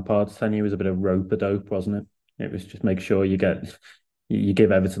end of Lampard's tenure was a bit of rope-a-dope, wasn't it? It was just make sure you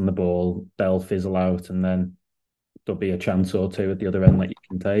give Everton the ball, they'll fizzle out, and then there'll be a chance or two at the other end that you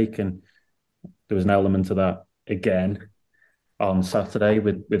can take. And there was an element of that again on Saturday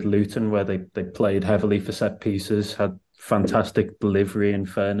with Luton, where they played heavily for set pieces, had fantastic delivery and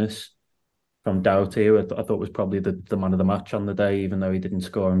fairness from Doughty, who I thought was probably the man of the match on the day, even though he didn't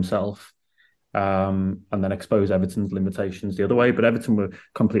score himself. And then expose Everton's limitations the other way. But Everton were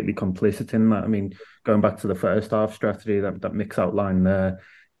completely complicit in that. I mean, going back to the first half strategy that Mick's outlined there,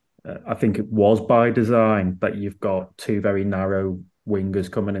 I think it was by design that you've got two very narrow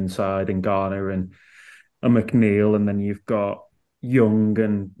wingers coming inside in Garner and McNeil, and then you've got Young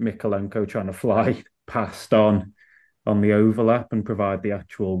and Mykolenko trying to fly past on the overlap and provide the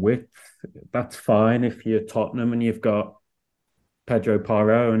actual width. That's fine if you're Tottenham and you've got Pedro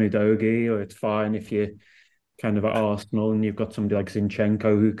Porro and Udogie, or it's fine if you're kind of at Arsenal and you've got somebody like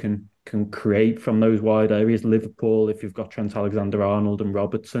Zinchenko who can create from those wide areas. Liverpool, if you've got Trent Alexander-Arnold and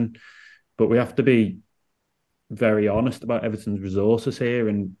Robertson. But we have to be very honest about Everton's resources here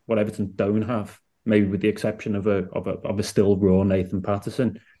and what Everton don't have, maybe with the exception of a still raw Nathan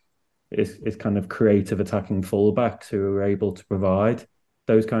Patterson, is kind of creative attacking fullbacks who are able to provide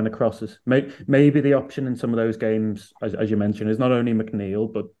those kind of crosses. Maybe the option in some of those games, as you mentioned, is not only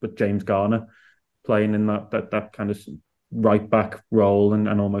McNeil but James Garner playing in that kind of right back role and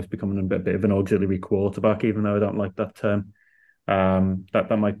almost becoming a bit of an auxiliary quarterback, even though I don't like that term.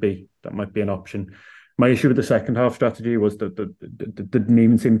 That might be an option. My issue with the second half strategy was that there didn't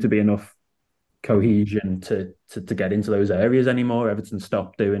even seem to be enough cohesion to get into those areas anymore. Everton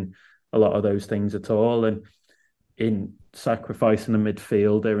stopped doing a lot of those things at all, and in sacrificing a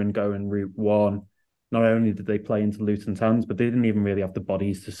midfielder and going route one, not only did they play into Luton's hands, but they didn't even really have the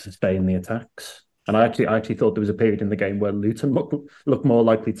bodies to sustain the attacks. And I actually thought there was a period in the game where Luton looked more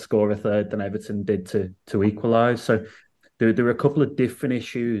likely to score a third than Everton did to equalise. So there were a couple of different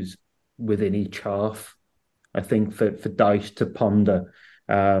issues within each half, I think, for Dyche to ponder,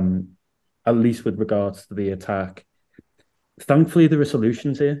 at least with regards to the attack. Thankfully, there are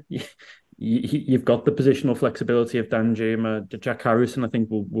solutions here. You've got the positional flexibility of Danjuma. Jack Harrison, I think,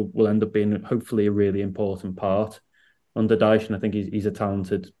 will end up being hopefully a really important part under Dyche, and I think he's a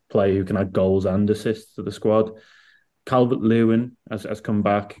talented player who can add goals and assists to the squad. Calvert-Lewin has come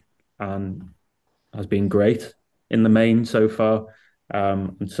back and has been great in the main so far,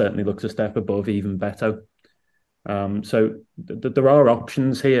 and certainly looks a step above even Beto. So there are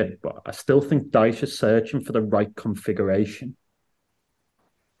options here, but I still think Dyche is searching for the right configuration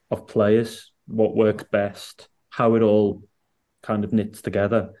of players, what works best, how it all kind of knits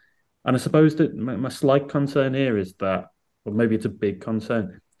together. And I suppose that my slight concern here is that, or maybe it's a big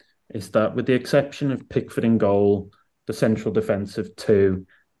concern, is that with the exception of Pickford in goal, the central defensive two,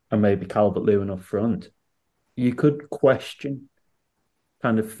 and maybe Calvert-Lewin up front, you could question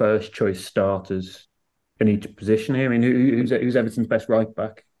kind of first choice starters in each position here. I mean, who's Everton's best right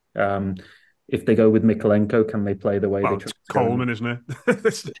back? If they go with Mykolenko, can they play the way they try? Coleman, isn't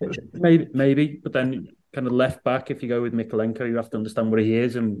it? maybe, but then kind of left back, if you go with Mykolenko, you have to understand what he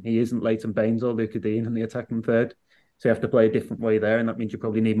is, and he isn't Leighton Baines or Luca Dean in the attacking third. So you have to play a different way there, and that means you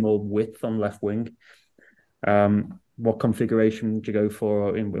probably need more width on left wing. What configuration do you go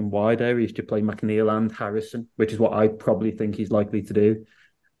for in wide areas? Do you play McNeil and Harrison, which is what I probably think he's likely to do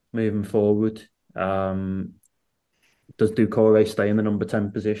moving forward? Does Doucouré stay in the number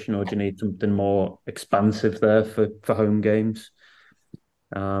 10 position, or do you need something more expansive there for home games?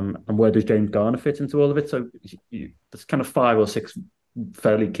 And where does James Garner fit into all of it? So there's kind of 5 or 6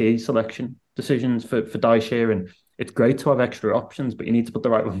 fairly key selection decisions for Dyche here, and it's great to have extra options, but you need to put the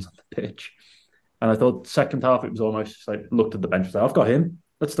right ones on the pitch. And I thought second half it was almost just like looked at the bench and said, I've got him,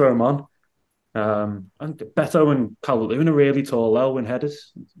 let's throw him on. And Beto and Calvert-Lewin are really tall Elwyn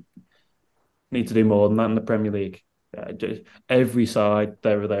headers. Need to do more than that in the Premier League. Every side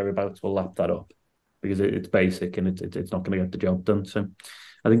there or thereabouts will lap that up because it's basic and it's not going to get the job done. So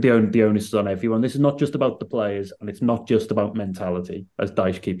I think the onus is on everyone. This is not just about the players, and it's not just about mentality, as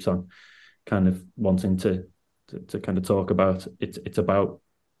Dyche keeps on kind of wanting to kind of talk about. It's about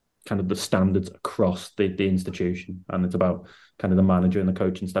kind of the standards across the institution, and it's about kind of the manager and the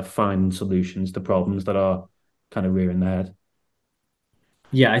coaching staff finding solutions to problems that are kind of rearing their head.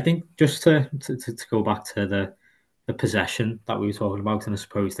 Yeah, I think just to go back to the possession that we were talking about, and I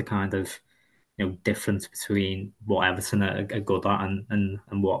suppose the kind of difference between what Everton are good at and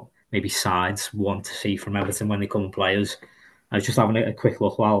what maybe sides want to see from Everton when they come and play us. I was just having a quick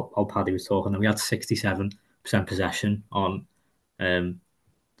look while Paddy was talking, and we had 67% possession on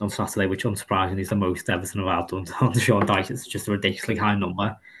Saturday, which unsurprisingly is the most Everton have had done on the Sean Dyche. It's just a ridiculously high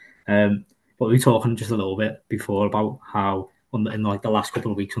number. But we were talking just a little bit before about how in like the last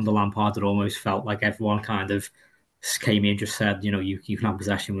couple of weeks under Lampard, it almost felt like everyone kind of came in and just said, you can have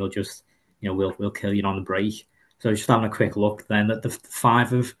possession, we'll just, we'll kill you on the break. So just having a quick look then at the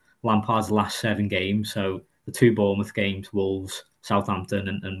 5 of Lampard's last 7 games. So the 2 Bournemouth games, Wolves, Southampton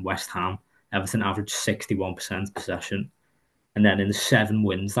and West Ham, Everton averaged 61% possession. And then in the 7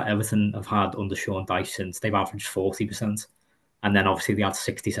 wins that Everton have had under Sean Dyche since, they've averaged 40%. And then obviously they had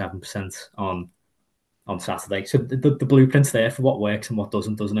 67% on Saturday. So the blueprint's there for what works and what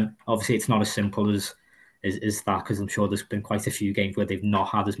doesn't it? Obviously, it's not as simple as that, because I'm sure there's been quite a few games where they've not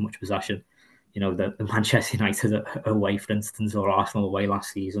had as much possession. the Manchester United away, for instance, or Arsenal away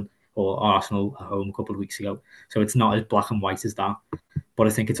last season, or Arsenal at home a couple of weeks ago. So it's not as black and white as that. But I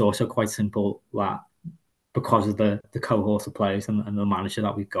think it's also quite simple that because of the cohort of players and the manager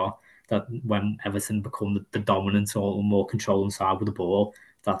that we've got, that when Everton become the dominant or more controlling side with the ball,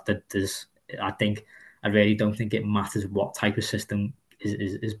 that there's, I really don't think it matters what type of system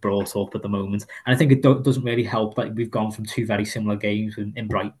is brought up at the moment. And I think it doesn't really help that we've gone from two very similar games in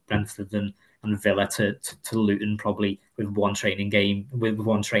Brentford and Villa to Luton, probably with one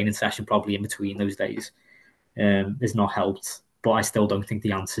training session probably in between those days. It's not helped, but I still don't think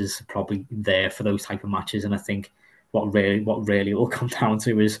the answer's probably there for those type of matches. And I think what really will come down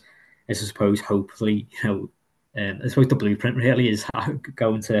to is I suppose, hopefully, I suppose the blueprint really is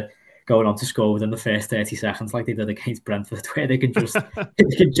going on to score within the first 30 seconds like they did against Brentford, where they can just,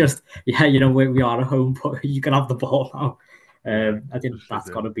 we are at home, but you can have the ball now. I think that's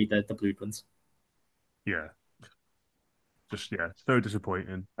got to be the blueprint. Yeah. So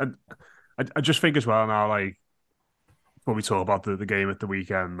disappointing. And I just think as well now, like, when we talk about the game at the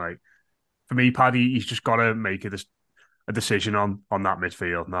weekend, like, for me, Paddy, he's just got to make a decision on that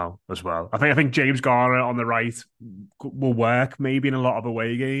midfield now as well. I think James Garner on the right will work maybe in a lot of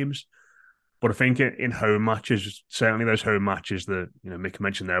away games, but I think in home matches, certainly those home matches that Mick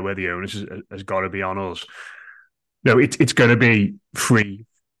mentioned there, where the onus has got to be on us. It's going to be three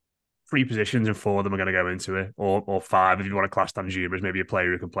positions, and four of them are going to go into it, or five if you want to class Danjuma as maybe a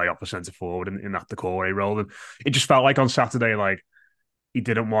player who can play off a centre forward in that Doucouré role. And it just felt like on Saturday, like, he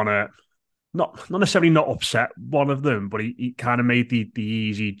didn't want to. Not necessarily not upset one of them, but he kind of made the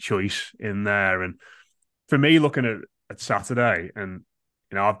easy choice in there. And for me, looking at Saturday, and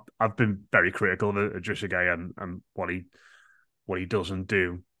I've been very critical of Idrissa Gueye and what he doesn't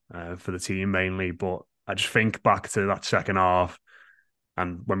do for the team mainly. But I just think back to that second half,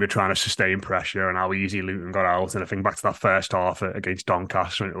 and when we were trying to sustain pressure and how easy Luton got out, and I think back to that first half against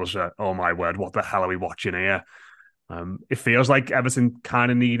Doncaster, and it was oh my word, what the hell are we watching here? It feels like Everton kind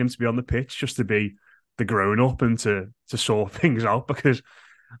of need him to be on the pitch just to be the grown-up and to sort things out, because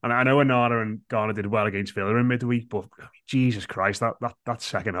and I know Onana and Garner did well against Villa in midweek, but Jesus Christ, that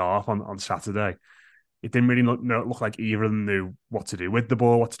second half on Saturday, it didn't really look like either of them knew what to do with the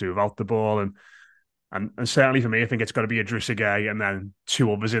ball, what to do without the ball. And certainly for me, I think it's got to be Idrissa Gueye and then two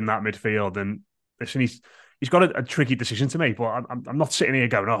others in that midfield. And listen, he's got a tricky decision to make, but I'm not sitting here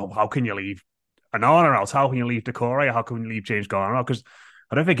going, oh, how can you leave Onana out? How can you leave Doucouré? How can you leave James Garner out? Because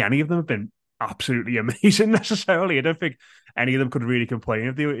I don't think any of them have been absolutely amazing necessarily. I don't think any of them could really complain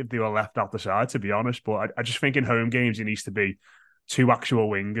if they were left out the side, to be honest. But I just think in home games, it needs to be two actual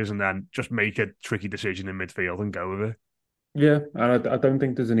wingers and then just make a tricky decision in midfield and go with it. Yeah, and I don't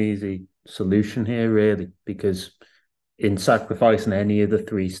think there's an easy solution here, really, because in sacrificing any of the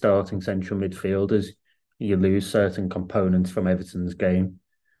three starting central midfielders, you lose certain components from Everton's game.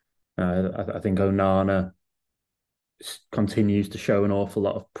 I think Onana continues to show an awful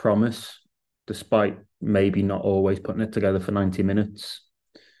lot of promise, despite maybe not always putting it together for 90 minutes.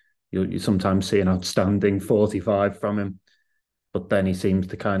 You sometimes see an outstanding 45 from him, but then he seems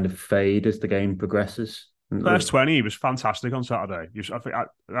to kind of fade as the game progresses. First 20, he was fantastic on Saturday.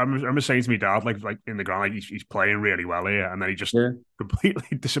 I remember saying to me dad, like in the ground, like he's playing really well here, and then he just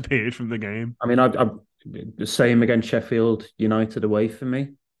completely disappeared from the game. I mean, I'm the same against Sheffield United away for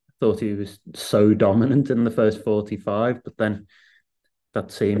me. Thought he was so dominant in the first 45, but then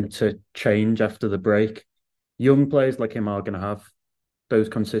that seemed to change after the break. Young players like him are going to have those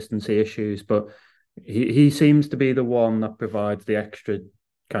consistency issues, but he seems to be the one that provides the extra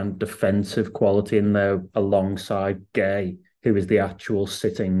kind of defensive quality in there alongside Gueye, who is the actual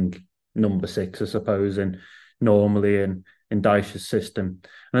sitting number 6, I suppose, and normally in Dyche's system.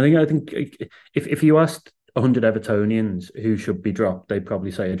 And I think if you asked 100 Evertonians who should be dropped, they'd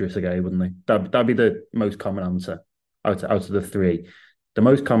probably say Idrissa Gueye, wouldn't they? That'd be the most common answer out of the three. The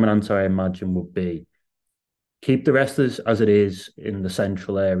most common answer, I imagine, would be keep the rest as it is in the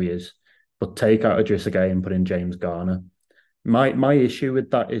central areas, but take out Idrissa Gueye and put in James Garner. My issue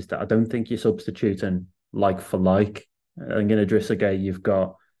with that is that I don't think you're substituting like for like. I think in Idrissa Gueye, you've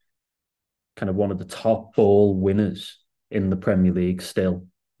got kind of one of the top ball winners in the Premier League still,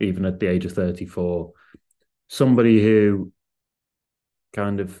 even at the age of 34. Somebody who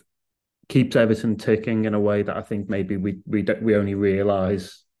kind of keeps Everton ticking in a way that I think maybe we only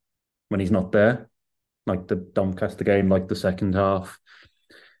realise when he's not there, like the Doncaster game, like the second half.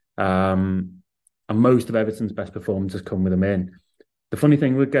 And most of Everton's best performances come with him in. The funny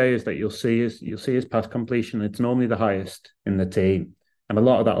thing with Gueye is that you'll see his pass completion. It's normally the highest in the team, and a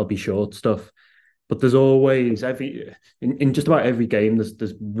lot of that will be short stuff. But there's always in just about every game,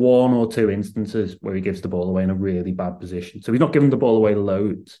 there's one or two instances where he gives the ball away in a really bad position. So he's not giving the ball away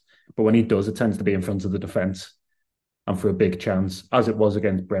loads, but when he does, it tends to be in front of the defence and for a big chance, as it was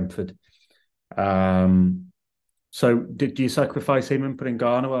against Brentford. So do you sacrifice him and put in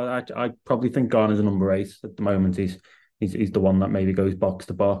Garner? Well, I probably think Garner's a number 8 at the moment. He's the one that maybe goes box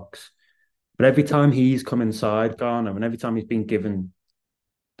to box. But every time he's come inside Garner, and every time he's been given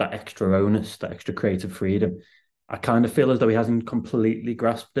that extra onus, that extra creative freedom, I kind of feel as though he hasn't completely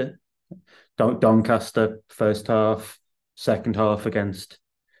grasped it. Doncaster, first half, second half against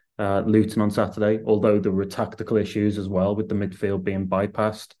Luton on Saturday, although there were tactical issues as well with the midfield being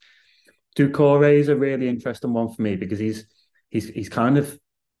bypassed. Doucouré is a really interesting one for me because he's kind of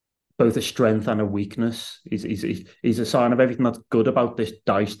both a strength and a weakness. He's a sign of everything that's good about this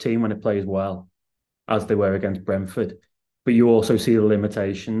Dyche team when it plays well, as they were against Brentford. But you also see the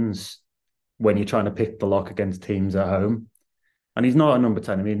limitations when you're trying to pick the lock against teams at home. And he's not a number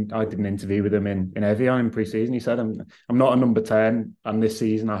 10. I mean, I did an interview with him in Evian in pre-season. He said, I'm not a number 10, and this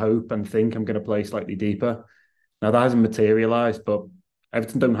season I hope and think I'm going to play slightly deeper. Now, that hasn't materialised, but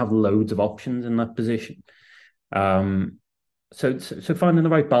Everton don't have loads of options in that position. So finding the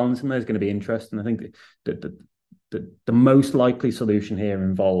right balance in there is going to be interesting. I think the most likely solution here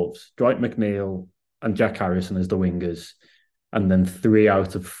involves Dwight McNeil and Jack Harrison as the wingers, and then 3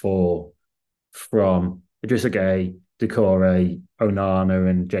 out of 4 from Idrissa Gueye, Doucouré, Onana,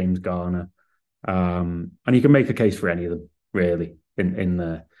 and James Garner. And you can make a case for any of them, really, in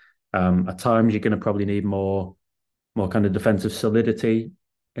there. At times, you're going to probably need more kind of defensive solidity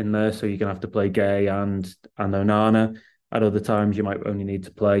in there, so you're going to have to play Gueye and Onana. At other times, you might only need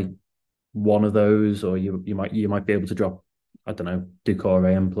to play one of those, or you might be able to drop, I don't know,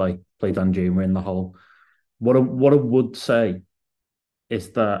 Doucouré and play Danjuma in the hole. What I would say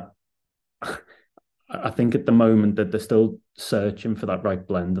is that I think at the moment that they're still searching for that right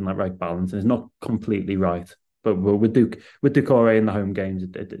blend and that right balance, and it's not completely right. But with Doucouré in the home games,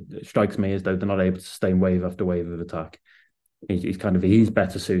 it strikes me as though they're not able to sustain wave after wave of attack. He's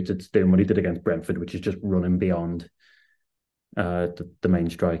better suited to doing what he did against Brentford, which is just running beyond the main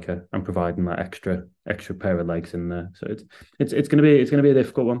striker and providing that extra pair of legs in there. So it's going to be a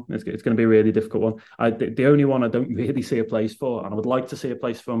difficult one. It's going to be a really difficult one. The only one I don't really see a place for, and I would like to see a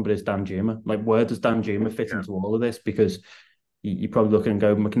place for him, but is Danjuma. Like, where does Danjuma fit into all of this? Because you probably look and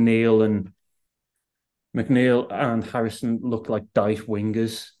go, McNeil and Harrison look like Dyche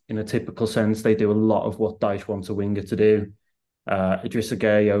wingers in a typical sense. They do a lot of what Dyche wants a winger to do. Idrissa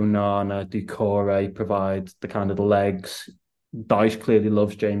Gueye, Onana, Doucouré provide the kind of the legs. Dyche clearly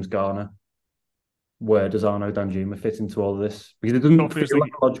loves James Garner. Where does Arnaud Danjuma fit into all of this? Because it doesn't feel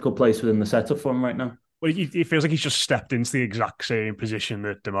like a logical place within the setup for him right now. Well, it feels like he's just stepped into the exact same position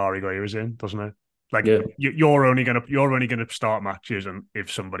that Demarai Gray was in, doesn't it? Like, you're only gonna start matches and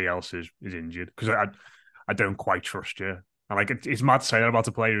if somebody else is injured, because I don't quite trust you. And like, it's mad to say that about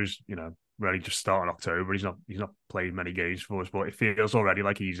a player who's, really just starting October. He's not played many games for us, but it feels already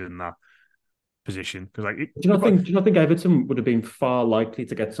like he's in that position. Because like, do you not think Everton would have been far likely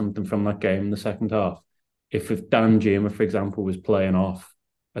to get something from that game in the second half if Danjuma, for example, was playing off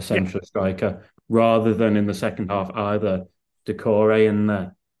a central striker rather than in the second half either Doucouré in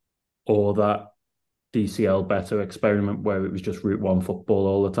there or that DCL better experiment where it was just Route 1 football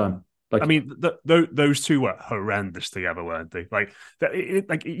all the time? Like, I mean, those two were horrendous together, weren't they? Like,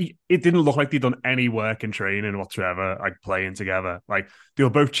 it didn't look like they'd done any work in training whatsoever, like playing together. Like, they were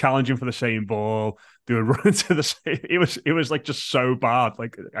both challenging for the same ball. They were running to the same. It was like just so bad,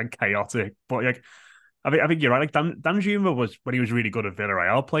 like, and chaotic. But like, I think you're right. Like, Danjuma was, when he was really good at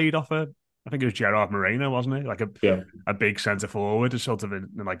Villarreal, played off I think it was Gerard Moreno, wasn't it? Like a big centre forward, sort of in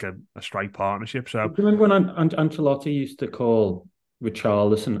like a strike partnership. So, do you remember when Ancelotti used to call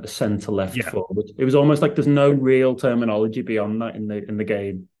Richarlison a centre-left forward? It was almost like there's no real terminology beyond that in the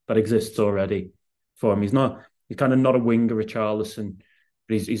game that exists already for him. He's kind of not a winger, Richarlison,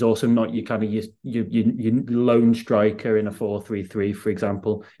 but he's also not your kind of your lone striker in a 4-3-3, for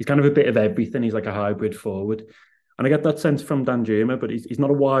example. He's kind of a bit of everything. He's like a hybrid forward. And I get that sense from Danjuma, but he's not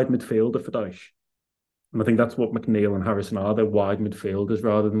a wide midfielder for Dyche. And I think that's what McNeil and Harrison are. They're wide midfielders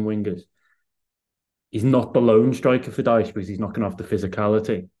rather than wingers. He's not the lone striker for Dyche because he's not going to have the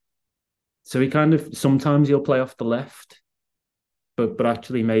physicality. So he kind of, sometimes he'll play off the left, but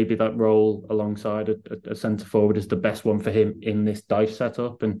actually maybe that role alongside a centre forward is the best one for him in this Dyche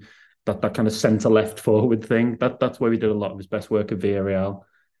setup. And that kind of centre left forward thing, that's where he did a lot of his best work at Villarreal.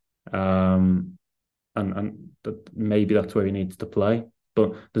 And maybe that's where he needs to play.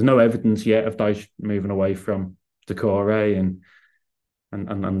 But there's no evidence yet of Dyche moving away from Doucouré, and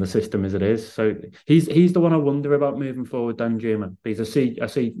and the system as it is. So he's the one I wonder about moving forward, Danjuma, because I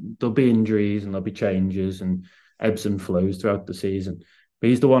see there'll be injuries and there'll be changes and ebbs and flows throughout the season. But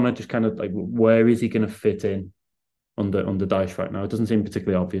he's the one I just kind of like, where is he going to fit in under Dyche right now? It doesn't seem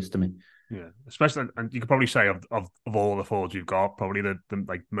particularly obvious to me. Yeah, especially, and you could probably say of all the forwards you've got, probably the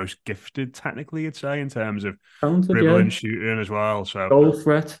like most gifted technically, you'd say, in terms of dribbling, shooting as well. So goal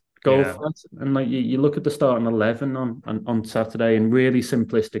threat. And like you look at the starting 11 on Saturday in really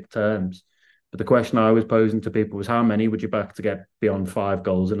simplistic terms. But the question I was posing to people was, how many would you back to get beyond 5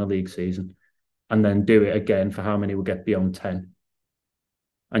 goals in a league season, and then do it again for how many would get beyond 10?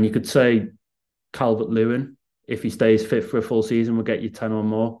 And you could say Calvert-Lewin, if he stays fit for a full season, will get you 10 or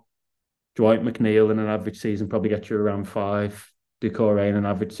more. Dwight McNeil in an average season probably get you around 5. Doucouré in an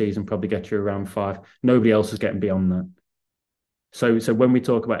average season probably get you around 5. Nobody else is getting beyond that. So when we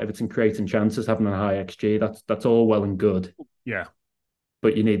talk about Everton creating chances, having a high XG, that's all well and good. Yeah.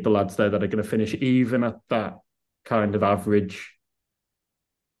 But you need the lads there that are going to finish even at that kind of average,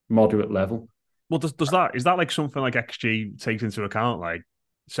 moderate level. Well, is that like something like XG takes into account? Like,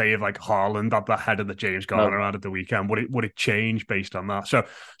 say if like Haaland had that header that James Garner had at the weekend, would it change based on that? So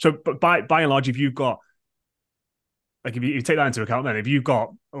but by and large, if you've got, like, if you take that into account, then if you've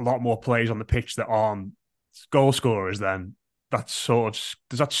got a lot more players on the pitch that aren't goal scorers, then that sort of,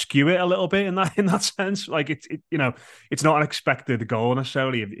 does that skew it a little bit in that sense? Like it's not an expected goal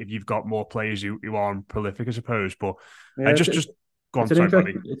necessarily if you've got more players who aren't prolific, I suppose. But yeah, just go on,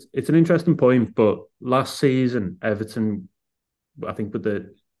 sorry, it's an interesting point. But last season, Everton, I think, were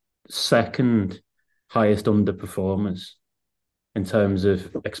the second highest underperformers in terms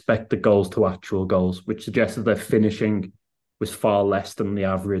of expected goals to actual goals, which suggested their finishing was far less than the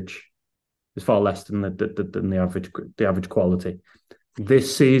average. It's far less than the average quality.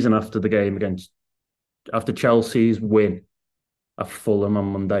 This season, after Chelsea's win at Fulham on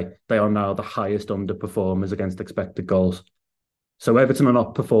Monday, they are now the highest underperformers against expected goals. So Everton are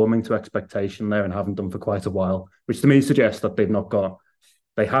not performing to expectation there and haven't done for quite a while, which to me suggests that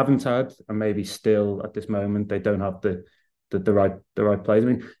they haven't had, and maybe still at this moment they don't have the right players. I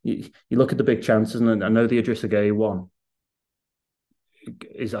mean, you look at the big chances, and I know the Idrissa Gueye one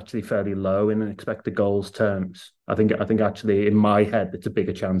is actually fairly low in expected goals terms. I think actually in my head it's a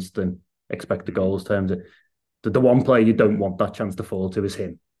bigger chance than expected goals terms. The one player you don't want that chance to fall to is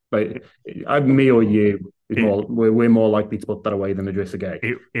him. Like, me or you, we're more likely to put that away than Idrissa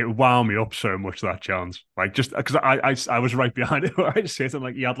Gueye. It wound me up so much, that chance. Like, just because I was right behind it where I sit, and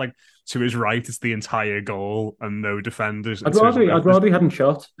like he had, like, to his right it's the entire goal and no defenders. I'd rather he hadn't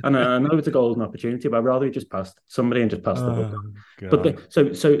shot, and I know it's a goal and opportunity, but I'd rather he just passed somebody and just passed the ball. But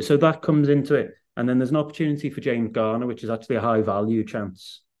so that comes into it, and then there's an opportunity for James Garner, which is actually a high value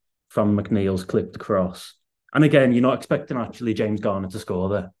chance from McNeil's clipped across. And again, you're not expecting actually James Garner to score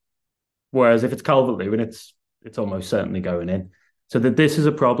there. Whereas if it's Calvert-Lewin, it's almost certainly going in. So this is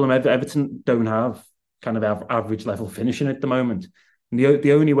a problem. Everton don't have kind of average level finishing at the moment. And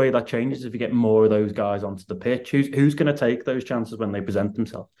the only way that changes is if you get more of those guys onto the pitch. Who's going to take those chances when they present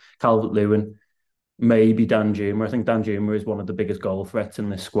themselves? Calvert-Lewin, maybe Danjuma. I think Danjuma is one of the biggest goal threats in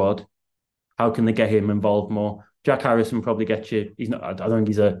this squad. How can they get him involved more? Jack Harrison probably gets you. He's not. I don't think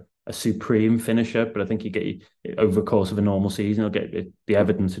he's a supreme finisher, but I think you get you over the course of a normal season. He'll get, the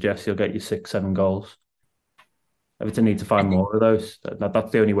evidence suggests he'll get you 6-7 goals. Everton need to find more of those.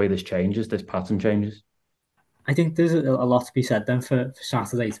 That's the only way this changes. This pattern changes. I think there's a lot to be said then for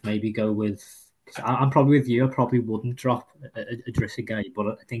Saturday to maybe go with. Cause I'm probably with you. I probably wouldn't drop Idrissa Gueye, but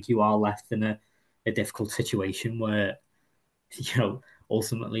I think you are left in a difficult situation where,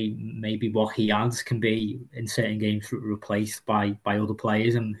 ultimately maybe what he adds can be in certain games replaced by other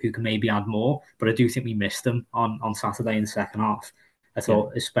players and who can maybe add more. But I do think we missed them on Saturday in the second half. I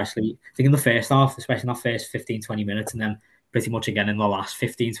thought, especially, I think in the first half, especially in that first 15-20 minutes, and then pretty much again in the last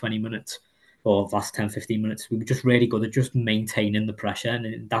 15-20 minutes, or last 10-15 minutes, we were just really good at just maintaining the pressure.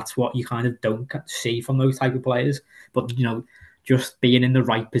 And that's what you kind of don't see from those type of players. But, just being in the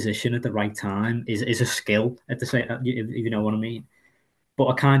right position at the right time is a skill, at the same, if you know what I mean. But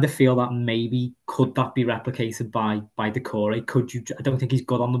I kind of feel that maybe could that be replicated by Doucouré? Could you? I don't think he's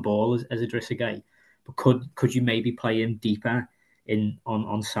good on the ball as Idrissa Gueye, but could you maybe play him deeper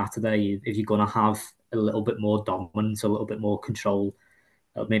on Saturday if you're going to have a little bit more dominance, a little bit more control,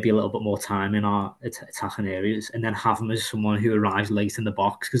 maybe a little bit more time in our attacking areas, and then have him as someone who arrives late in the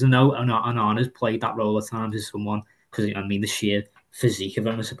box? Because I know Onana's played that role at times as someone, because I mean the sheer physique of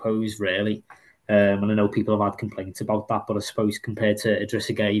him, I suppose, really. And I know people have had complaints about that, but I suppose compared to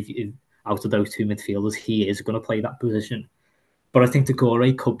Idrissa Gueye, out of those two midfielders, he is going to play that position. But I think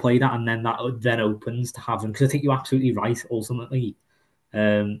Doucouré could play that, and then that then opens to have him. Because I think you're absolutely right. Ultimately,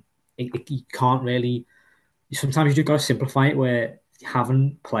 You can't really. Sometimes you just got to simplify it where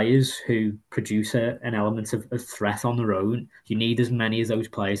having players who produce an element of threat on their own, you need as many of those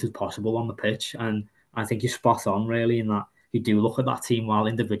players as possible on the pitch. And I think you're spot on, really, in that you do look at that team while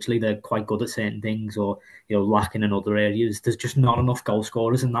individually they're quite good at certain things or, lacking in other areas. There's just not enough goal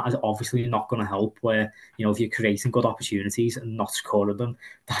scorers, and that is obviously not going to help where, if you're creating good opportunities and not scoring them,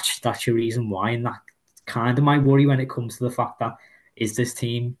 that's your reason why. And that kind of my worry when it comes to the fact that, is this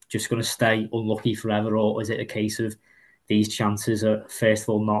team just going to stay unlucky forever, or is it a case of these chances are, first of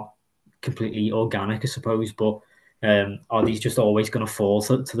all, not completely organic, I suppose, but are these just always going to fall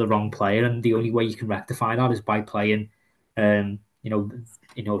to the wrong player? And the only way you can rectify that is by playing,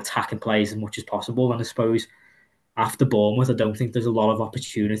 attacking players as much as possible. And I suppose after Bournemouth, I don't think there's a lot of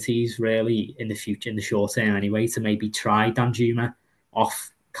opportunities really in the future, in the short term anyway, to maybe try Danjuma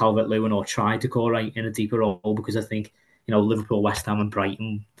off Calvert-Lewin or try Doucouré in a deeper role, because I think, Liverpool, West Ham and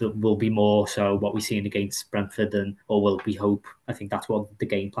Brighton, there will be more so what we've seen against Brentford, or will we hope. I think that's what the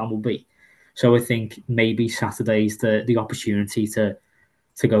game plan will be. So I think maybe Saturday's the opportunity to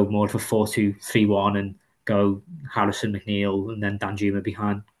go more of a 4-2-3-1 and go Harrison, McNeil and then Danjuma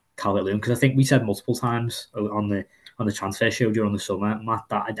behind Calvert-Lewin, because I think we said multiple times on the transfer show during the summer, Matt,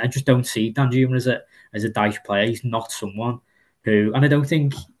 that I just don't see Danjuma as a Dyche player. He's not someone who, and I don't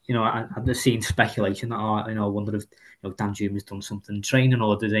think, I've seen speculation that I wonder if Danjuma's done something in training,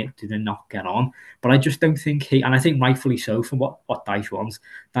 or do they not get on? But I just don't think he, and I think rightfully so from what Dyche wants,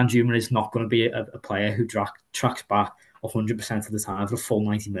 Danjuma is not going to be a player who tracks back 100% of the time for a full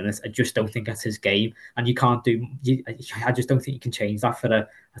 90 minutes. I just don't think that's his game, and you can't do. I just don't think you can change that for a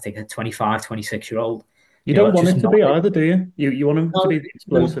 25, 26-year-old. You don't want him to be either, do you? You want him to be the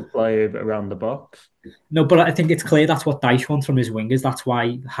explosive player around the box. No, but I think it's clear that's what Dyche wants from his wingers. That's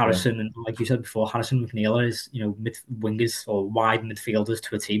why Harrison and, like you said before, Harrison and McNeil is, wingers or wide midfielders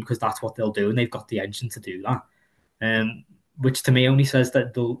to a team, because that's what they'll do, and they've got the engine to do that. Which to me only says that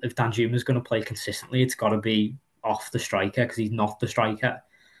if Danjuma is going to play consistently, it's got to be off the striker, because he's not the striker.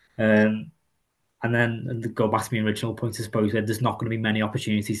 And then go back to my original point, I suppose, there's not going to be many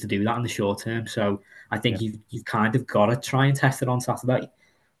opportunities to do that in the short term. So I think you've kind of got to try and test it on Saturday.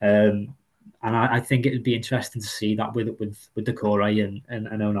 And I think it would be interesting to see that with Doucouré and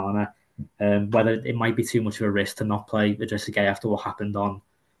Onana, whether it might be too much of a risk to not play Idrissa Gueye after what happened on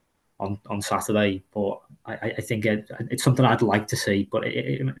Saturday. But I think it's something I'd like to see. But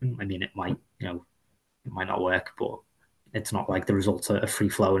it might, it might not work, but it's not like the results are free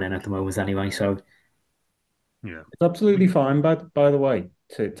flowing in at the moment anyway. So yeah, it's absolutely fine. By the way,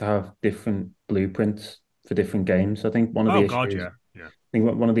 to have different blueprints for different games. I think one of the issues. I think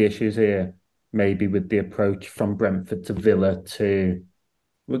one of the issues here, maybe with the approach from Brentford to Villa to,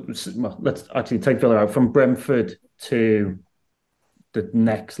 well, let's actually take Villa out, from Brentford to the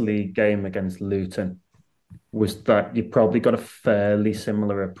next league game against Luton, was that you probably got a fairly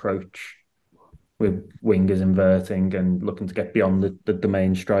similar approach, with wingers inverting and looking to get beyond the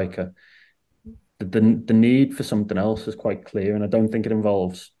main striker. The need for something else is quite clear, and I don't think it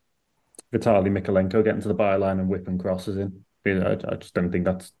involves Vitaly Mykolenko getting to the byline and whipping crosses in. I just don't think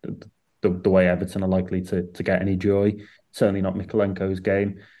that's the way Everton are likely to get any joy. Certainly not Mykolenko's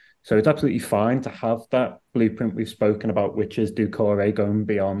game. So it's absolutely fine to have that blueprint we've spoken about, which is Doucouré going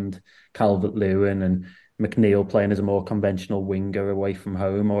beyond Calvert-Lewin and McNeil playing as a more conventional winger away from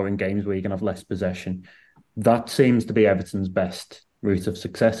home, or in games where you can have less possession. That seems to be Everton's best route of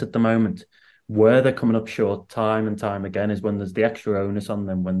success at the moment. Where they're coming up short time and time again is when there's the extra onus on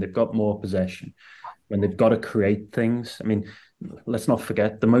them, when they've got more possession, when they've got to create things. I mean, let's not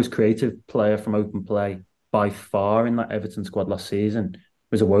forget, the most creative player from open play by far in that Everton squad last season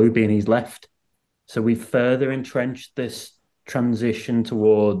was Iwobi, and he's left. So we've further entrenched this transition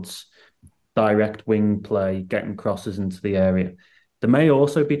towards direct wing play, getting crosses into the area. There may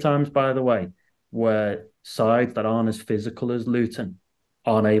also be times, by the way, where sides that aren't as physical as Luton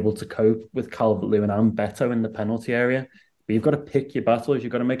aren't able to cope with Calvert-Lewin and Beto in the penalty area. But you've got to pick your battles.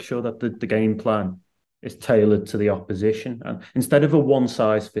 You've got to make sure that the game plan is tailored to the opposition, and instead of a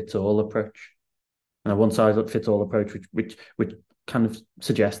one-size-fits-all approach. And a one-size-fits-all approach, which kind of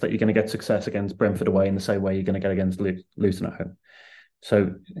suggests that you're going to get success against Brentford away in the same way you're going to get against Luton at home.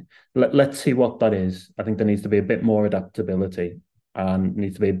 So let's see what that is. I think there needs to be a bit more adaptability, and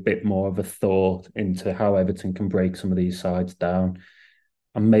needs to be a bit more of a thought into how Everton can break some of these sides down.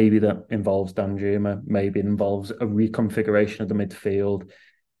 And maybe that involves Danjuma, maybe it involves a reconfiguration of the midfield.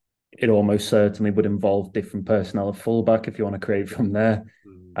 It almost certainly would involve different personnel at fullback if you want to create from there.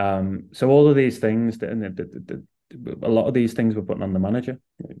 So all of these things, a lot of these things we're putting on the manager.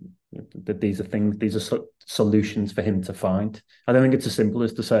 that these are solutions for him to find. I don't think it's as simple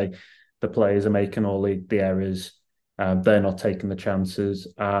as to say the players are making all the errors, they're not taking the chances,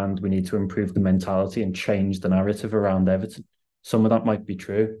 and we need to improve the mentality and change the narrative around Everton. Some of that might be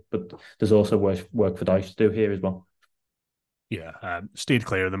true, but there's also work for Dyche to do here as well. Yeah, steered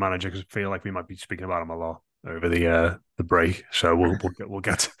clear of the manager because I feel like we might be speaking about him a lot over the break. So we'll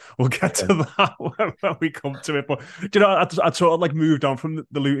get to that when we come to it. But do you know, I sort of like moved on from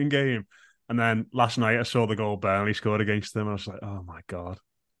the Luton game, and then last night I saw the goal Burnley scored against them, and I was like, oh my god.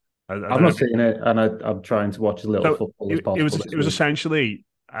 I've not seen it, and I'm trying to watch as little football as possible. It was essentially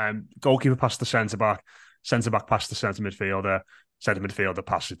goalkeeper passed the centre back passed the centre midfielder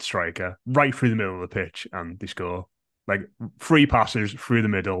passed the striker right through the middle of the pitch, and they score. Like 3 passes through the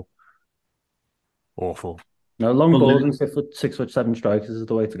middle. Awful. No, long balls and 6'7" strikers is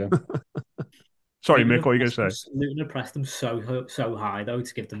the way to go. Sorry, Mick, what are you going to say? Luton pressed them so high though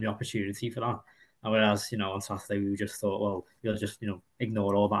to give them the opportunity for that. And whereas, on Saturday we just thought, well, we'll just,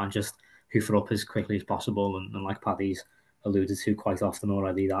 ignore all that and just hoof it up as quickly as possible. And like Paddy's alluded to quite often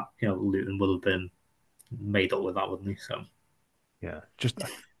already, that, Luton would have been made up with that, wouldn't he? So yeah, just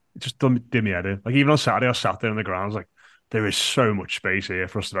did me head in. Like even on Saturday, I sat there on the ground. I was like, there is so much space here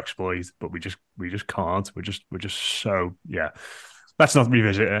for us to exploit, but we just can't. We're just so Let's not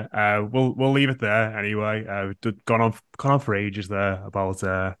revisit it. We'll leave it there anyway. We've gone on for ages there about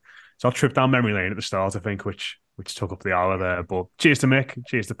so I'll trip down memory lane at the start, I think, which took up the hour there. But cheers to Mick,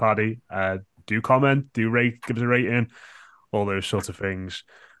 cheers to Paddy. Do comment, do rate, give us a rating, all those sorts of things.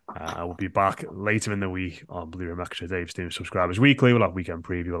 We'll be back later in the week on Blue Room Extra. Dave's doing Subscribers Weekly. We'll have weekend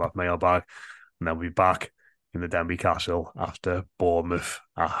preview. We'll have mailbag, and then we'll be back in the Denby Castle after Bournemouth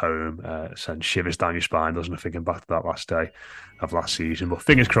at home. Sends shivers down your spine, doesn't it, thinking back to that last day of last season. But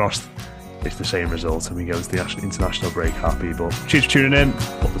fingers crossed, it's the same result, and we go to the international break happy. But cheers for tuning in.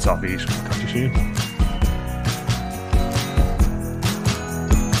 Up the Toffees. Catch you soon.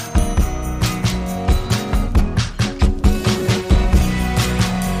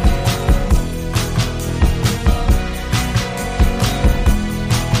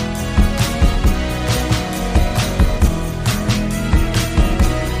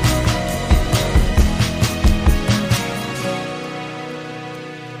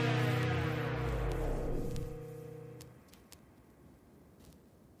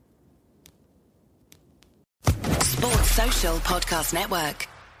 Podcast Network.